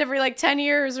on land every like 10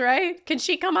 years, right? Can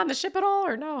she come on the ship at all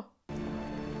or no?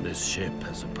 This ship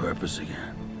has a purpose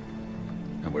again.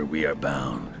 And where we are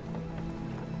bound,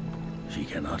 she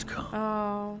cannot come.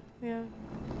 Oh, yeah.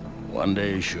 One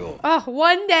day, sure. Oh,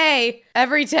 one day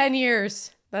every 10 years.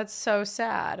 That's so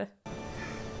sad.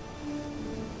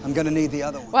 I'm gonna need the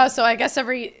other one. Wow, so I guess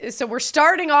so we're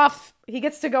starting off, he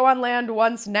gets to go on land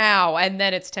once now, and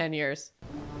then it's 10 years.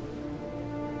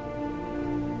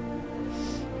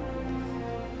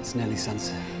 It's nearly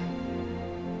sunset.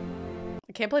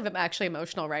 I can't believe I'm actually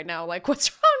emotional right now. Like, what's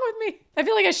wrong with me. I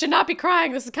feel like I should not be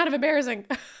crying. This is kind of embarrassing,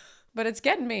 but it's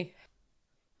getting me.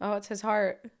 Oh, it's his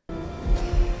heart.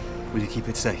 Will you keep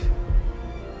it safe?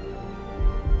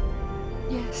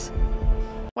 Yes.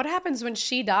 What happens when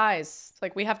she dies?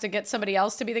 Like, we have to get somebody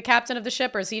else to be the captain of the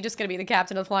ship, or is he just going to be the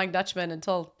captain of the Flying Dutchman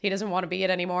until he doesn't want to be it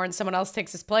anymore and someone else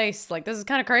takes his place? Like, this is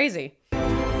kind of crazy.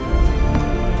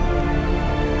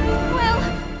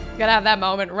 Gotta have that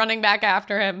moment running back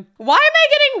after him. Why am I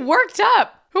getting worked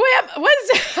up? What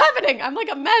is happening? I'm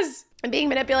like a mess. I'm being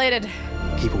manipulated.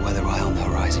 Keep a weather eye on the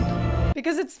horizon.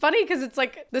 Because it's funny because it's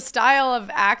like the style of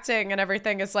acting and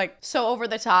everything is like so over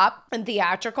the top and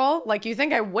theatrical. Like you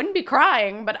think I wouldn't be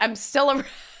crying, but I'm still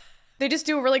They just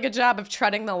do a really good job of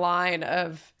treading the line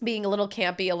of being a little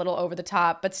campy, a little over the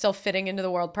top, but still fitting into the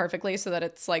world perfectly so that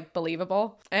it's like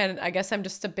believable. And I guess I'm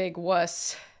just a big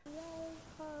wuss.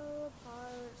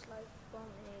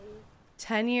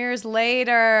 10 years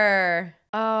later.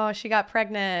 Oh, she got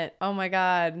pregnant. Oh my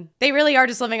God. They really are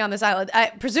just living on this island.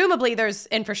 Presumably there's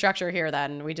infrastructure here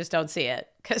then. We just don't see it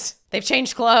because they've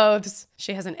changed clothes.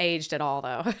 She hasn't aged at all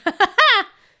though.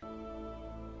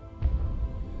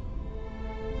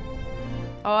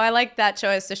 Oh, I like that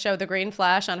choice to show the green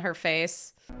flash on her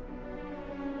face.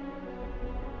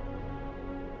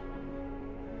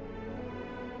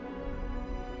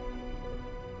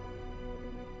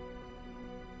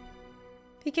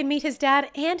 He can meet his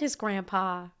dad and his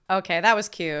grandpa. Okay, that was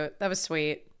cute. That was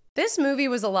sweet. This movie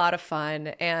was a lot of fun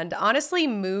and honestly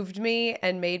moved me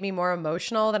and made me more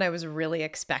emotional than I was really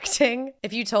expecting.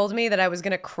 If you told me that I was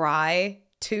gonna cry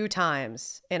 2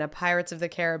 times in a Pirates of the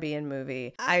Caribbean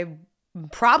movie, I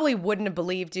probably wouldn't have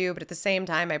believed you, but at the same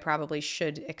time, I probably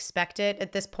should expect it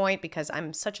at this point because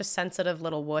I'm such a sensitive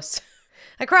little wuss.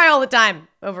 I cry all the time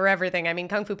over everything. I mean,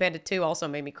 Kung Fu Panda 2 also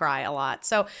made me cry a lot.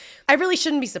 So I really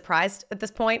shouldn't be surprised at this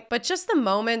point. But just the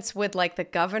moments with like the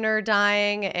governor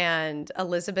dying and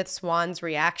Elizabeth Swann's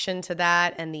reaction to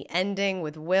that and the ending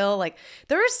with Will, like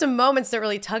there were some moments that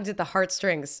really tugged at the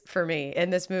heartstrings for me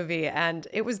in this movie. And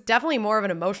it was definitely more of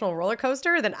an emotional roller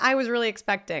coaster than I was really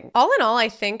expecting. All in all, I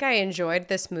think I enjoyed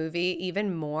this movie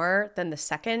even more than the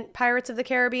second Pirates of the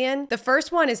Caribbean. The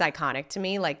first one is iconic to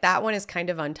me. Like that one is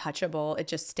kind of untouchable. It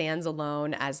just stands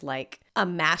alone as like a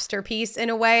masterpiece in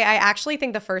a way. I actually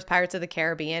think the first Pirates of the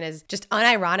Caribbean is just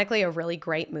unironically a really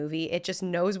great movie. It just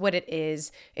knows what it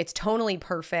is. It's tonally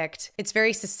perfect. It's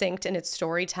very succinct in its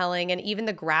storytelling, and even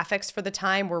the graphics for the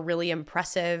time were really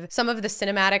impressive. Some of the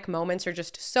cinematic moments are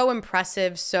just so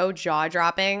impressive, so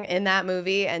jaw-dropping in that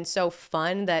movie, and so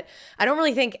fun that I don't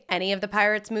really think any of the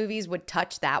Pirates movies would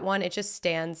touch that one. It just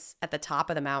stands at the top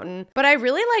of the mountain. But I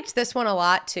really liked this one a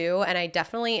lot too, and I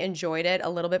definitely enjoyed it a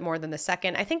little bit more than the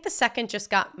second. I think the second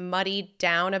just got muddied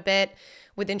down a bit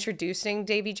with introducing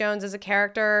Davy Jones as a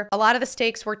character. A lot of the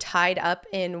stakes were tied up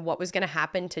in what was going to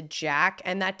happen to Jack,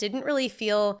 and that didn't really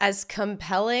feel as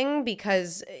compelling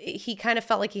because he kind of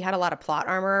felt like he had a lot of plot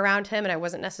armor around him, and I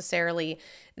wasn't necessarily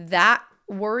that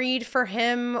worried for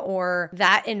him or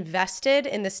that invested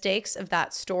in the stakes of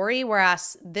that story,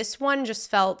 whereas this one just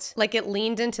felt like it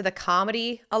leaned into the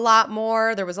comedy a lot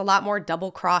more. There was a lot more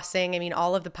double crossing. I mean,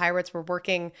 all of the pirates were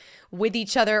working with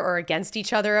each other or against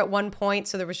each other at one point,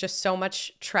 so there was just so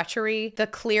much treachery. The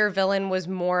clear villain was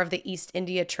more of the East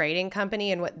India Trading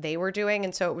Company and what they were doing,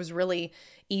 and so it was really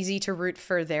easy to root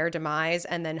for their demise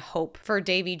and then hope for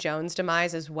Davy Jones'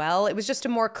 demise as well. It was just a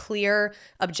more clear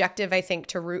objective, I think,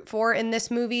 to root for in this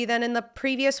movie than in the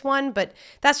previous one, but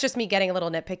that's just me getting a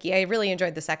little nitpicky. I really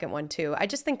enjoyed the second one too. I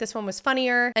just think this one was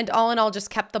funnier and all in all just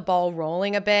kept the ball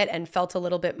rolling a bit and felt a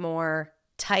little bit more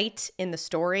tight in the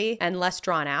story and less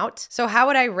drawn out. So how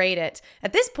would I rate it?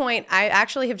 At this point, I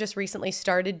actually have just recently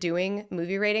started doing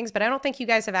movie ratings, but I don't think you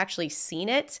guys have actually seen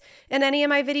it in any of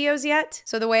my videos yet.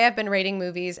 So the way I've been rating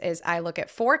movies is I look at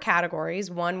 4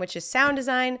 categories, 1 which is sound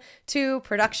design, 2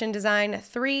 production design,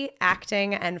 3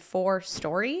 acting, and 4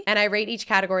 story. And I rate each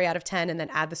category out of 10 and then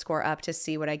add the score up to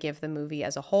see what I give the movie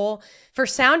as a whole. For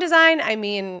sound design, I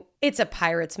mean, it's a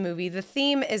Pirates movie. The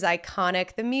theme is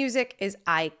iconic. The music is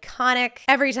iconic.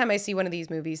 Every time I see one of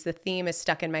these movies, the theme is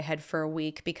stuck in my head for a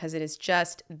week because it is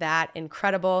just that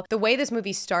incredible. The way this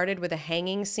movie started with a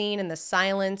hanging scene and the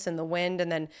silence and the wind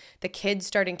and then the kids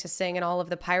starting to sing and all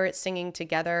of the pirates singing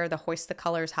together, the Hoist the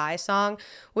Colors High song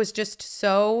was just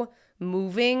so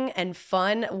moving and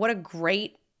fun. What a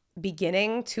great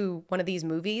beginning to one of these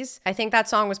movies. I think that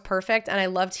song was perfect and I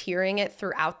loved hearing it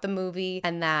throughout the movie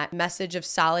and that message of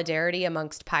solidarity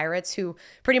amongst pirates who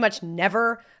pretty much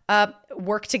never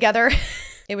work together.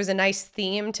 It was a nice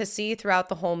theme to see throughout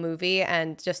the whole movie,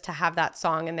 and just to have that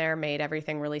song in there made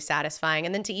everything really satisfying.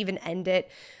 And then to even end it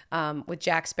with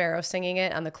Jack Sparrow singing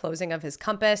it on the closing of his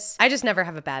compass. I just never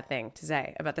have a bad thing to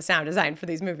say about the sound design for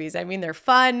these movies. I mean, they're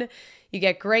fun. You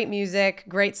get great music,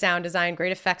 great sound design,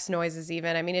 great effects noises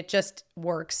even. I mean, it just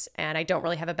works, and I don't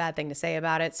really have a bad thing to say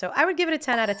about it. So I would give it a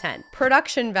 10 out of 10.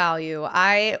 Production value,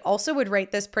 I also would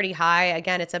rate this pretty high.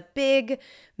 Again, it's a big,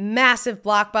 massive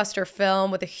blockbuster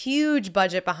film with a huge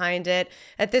budget behind it.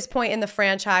 At this point in the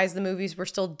franchise, the movies were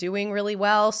still doing really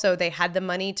well, so they had the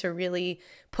money to really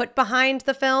put behind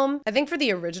the film. I think for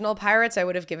the original Pirates, I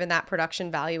would have given that production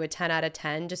value a 10 out of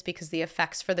 10 just because the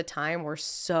effects for the time were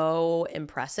so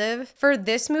impressive. For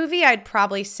this movie, I'd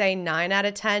probably say 9 out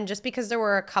of 10 just because there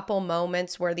were a couple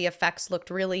moments where the effects looked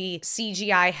really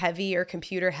CGI heavy or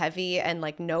computer heavy and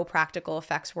like no practical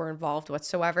effects were involved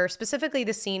whatsoever. Specifically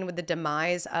the scene with the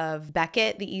demise of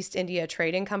Beckett, the East India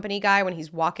Trading Company guy, when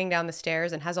he's walking down the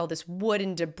stairs and has all this wood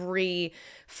and debris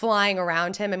flying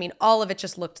around him. I mean, all of it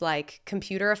just looked like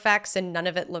computer effects and none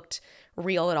of it looked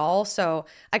real at all. So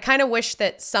I kind of wish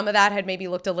that some of that had maybe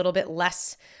looked a little bit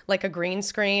less like a green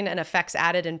screen and effects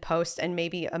added in post and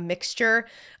maybe a mixture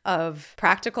of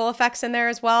practical effects in there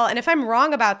as well. And if I'm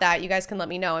wrong about that, you guys can let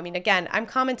me know. I mean, again, I'm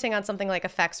commenting on something like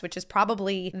effects, which is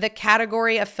probably the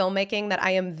category of filmmaking that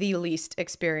I am the least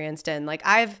experienced in. Like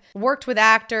I've worked with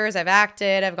actors, I've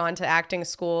acted, I've gone to acting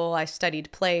school, I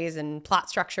studied plays and plot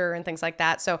structure and things like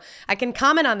that. So I can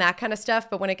comment on that kind of stuff,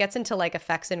 but when it gets into like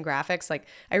effects and graphics, like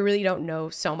I really don't know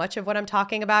so much of what I'm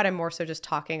talking about. I'm more so just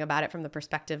talking about it from the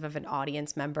perspective of an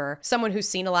audience member, someone who's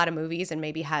seen a lot of movies and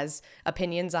maybe has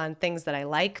opinions on things that I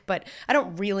like, but I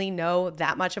don't really know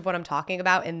that much of what I'm talking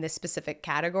about in this specific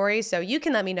category. So you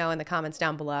can let me know in the comments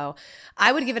down below.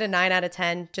 I would give it a 9 out of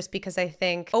 10 just because I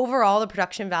think overall the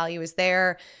production value is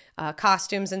there.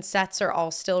 Costumes and sets are all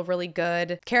still really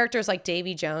good. Characters like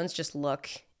Davy Jones just look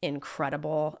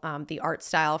incredible. The art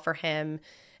style for him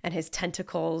and his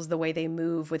tentacles, the way they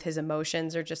move with his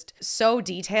emotions are just so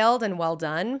detailed and well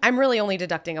done. I'm really only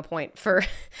deducting a point for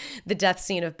the death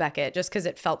scene of Beckett just because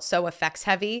it felt so effects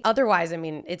heavy. Otherwise, I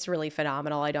mean, it's really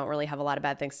phenomenal. I don't really have a lot of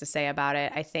bad things to say about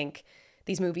it. I think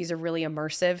these movies are really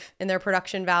immersive in their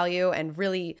production value and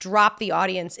really drop the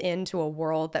audience into a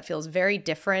world that feels very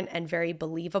different and very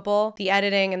believable. The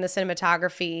editing and the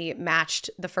cinematography matched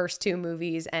the first two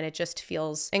movies and it just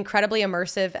feels incredibly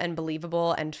immersive and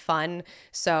believable and fun.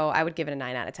 So I would give it a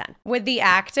 9 out of 10. With the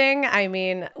acting, I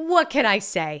mean, what can I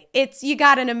say? You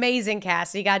got an amazing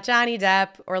cast. You got Johnny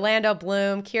Depp, Orlando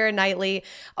Bloom, Keira Knightley,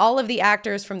 all of the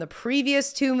actors from the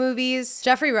previous two movies.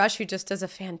 Jeffrey Rush, who just does a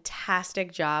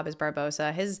fantastic job as Barbossa.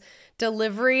 His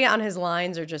delivery on his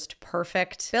lines are just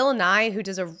perfect. Bill Nye, who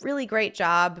does a really great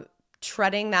job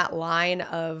treading that line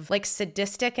of like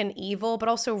sadistic and evil, but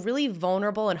also really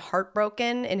vulnerable and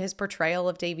heartbroken in his portrayal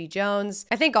of Davy Jones.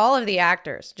 I think all of the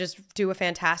actors just do a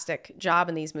fantastic job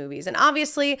in these movies. And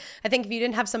obviously, I think if you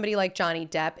didn't have somebody like Johnny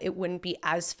Depp, it wouldn't be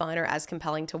as fun or as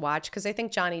compelling to watch because I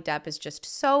think Johnny Depp is just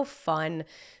so fun,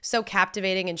 so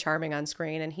captivating and charming on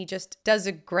screen. And he just does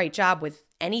a great job with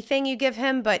anything you give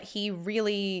him, but he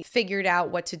really figured out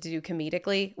what to do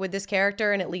comedically with this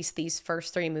character in at least these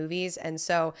first three movies. And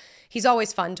so he's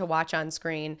always fun to watch on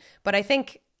screen. But I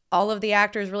think all of the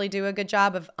actors really do a good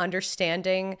job of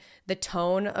understanding the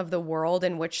tone of the world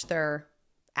in which they're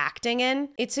acting in.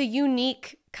 It's a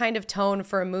unique kind of tone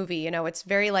for a movie. You know, it's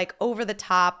very like over the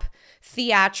top,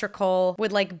 theatrical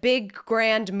with like big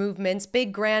grand movements,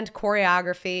 big grand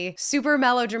choreography, super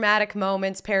melodramatic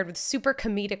moments paired with super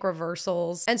comedic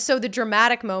reversals. And so the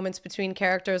dramatic moments between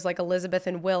characters like Elizabeth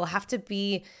and Will have to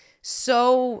be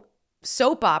so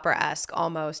soap opera-esque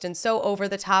almost and so over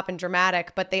the top and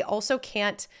dramatic, but they also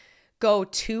can't go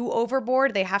too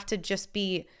overboard. They have to just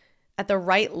be at the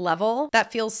right level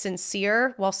that feels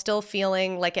sincere while still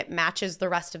feeling like it matches the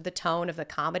rest of the tone of the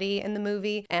comedy in the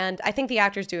movie. And I think the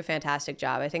actors do a fantastic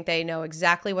job. I think they know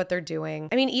exactly what they're doing.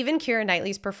 I mean, even Keira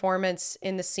Knightley's performance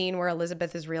in the scene where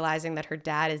Elizabeth is realizing that her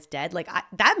dad is dead, like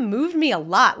that moved me a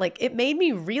lot. Like it made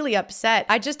me really upset.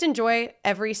 I just enjoy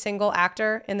every single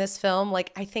actor in this film.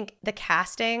 Like I think the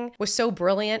casting was so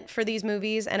brilliant for these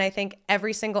movies. And I think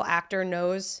every single actor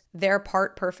knows their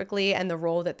part perfectly and the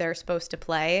role that they're supposed to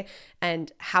play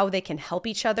and how they can help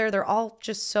each other. They're all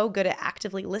just so good at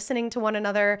actively listening to one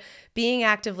another, being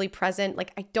actively present.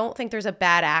 Like, I don't think there's a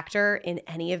bad actor in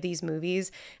any of these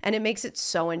movies, and it makes it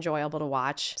so enjoyable to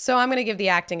watch. So I'm going to give the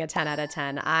acting a 10 out of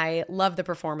 10. I love the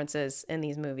performances in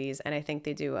these movies, and I think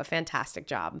they do a fantastic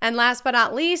job. And last but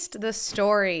not least, the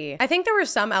story. I think there were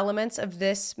some elements of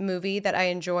this movie that I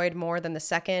enjoyed more than the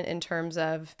second in terms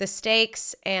of the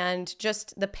stakes and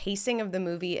just the pacing of the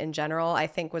movie in general, I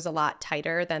think was a lot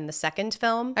tighter than the second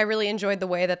film. I really enjoyed the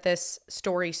way that this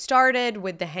story started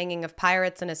with the hanging of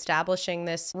pirates and establishing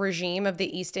this regime of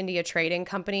the East India Trading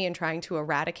Company and trying to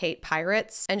eradicate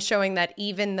pirates, and showing that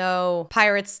even though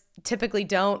pirates typically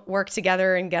don't work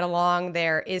together and get along,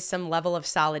 there is some level of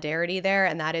solidarity there,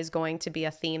 and that is going to be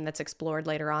a theme that's explored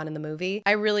later on in the movie.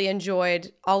 I really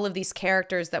enjoyed all of these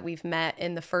characters that we've met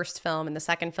in the first film and the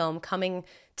second film coming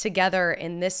together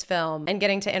in this film and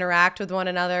getting to interact with one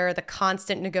another. The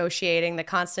constant negotiating, the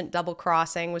constant double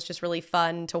crossing was just really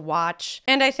fun to watch.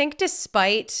 And I think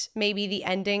despite maybe the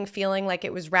ending feeling like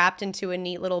it was wrapped into a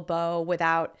neat little bow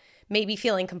without maybe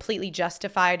feeling completely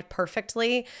justified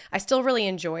perfectly, I still really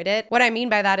enjoyed it. What I mean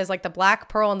by that is like the Black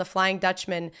Pearl and the Flying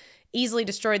Dutchman easily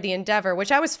destroyed the Endeavor,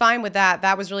 which I was fine with that.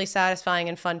 That was really satisfying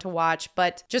and fun to watch.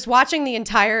 But just watching the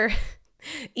entire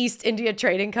East India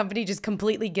Trading Company just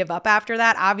completely give up after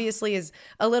that obviously is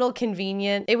a little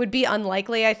convenient. It would be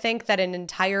unlikely, I think, that an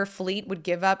entire fleet would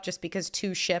give up just because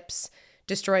 2 ships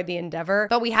destroyed the Endeavor,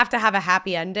 but we have to have a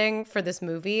happy ending for this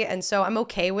movie, and so I'm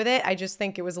okay with it. I just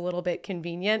think it was a little bit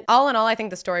convenient. All in all, I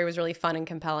think the story was really fun and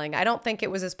compelling. I don't think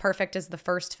it was as perfect as the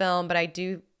first film, but I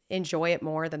do enjoy it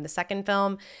more than the second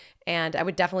film, and I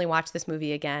would definitely watch this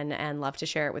movie again and love to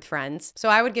share it with friends. So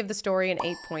I would give the story an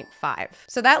 8.5.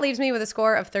 So that leaves me with a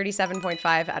score of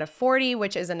 37.5 out of 40,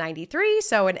 which is a 93,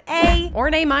 so an A or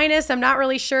an A minus, I'm not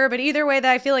really sure, but either way,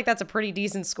 I feel like that's a pretty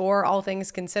decent score, all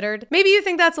things considered. Maybe you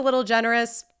think that's a little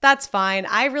generous. That's fine.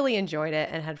 I really enjoyed it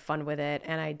and had fun with it,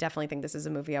 and I definitely think this is a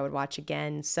movie I would watch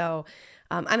again. So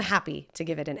I'm happy to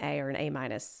give it an A or an A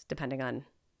minus, depending on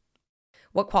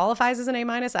what qualifies as an A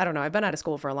minus. I don't know. I've been out of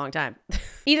school for a long time.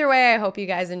 Either way, I hope you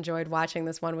guys enjoyed watching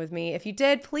this one with me. If you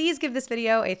did, please give this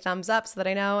video a thumbs up so that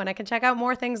I know and I can check out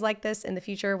more things like this in the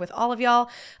future with all of y'all.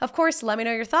 Of course, let me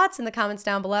know your thoughts in the comments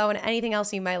down below and anything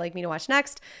else you might like me to watch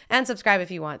next, and subscribe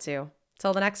if you want to.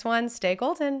 Till the next one, stay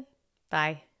golden.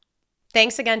 Bye.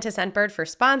 Thanks again to Scentbird for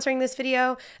sponsoring this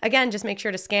video. Again, just make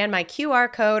sure to scan my QR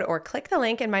code or click the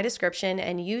link in my description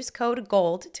and use code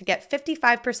GOLD to get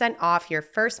 55% off your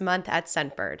first month at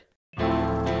Scentbird.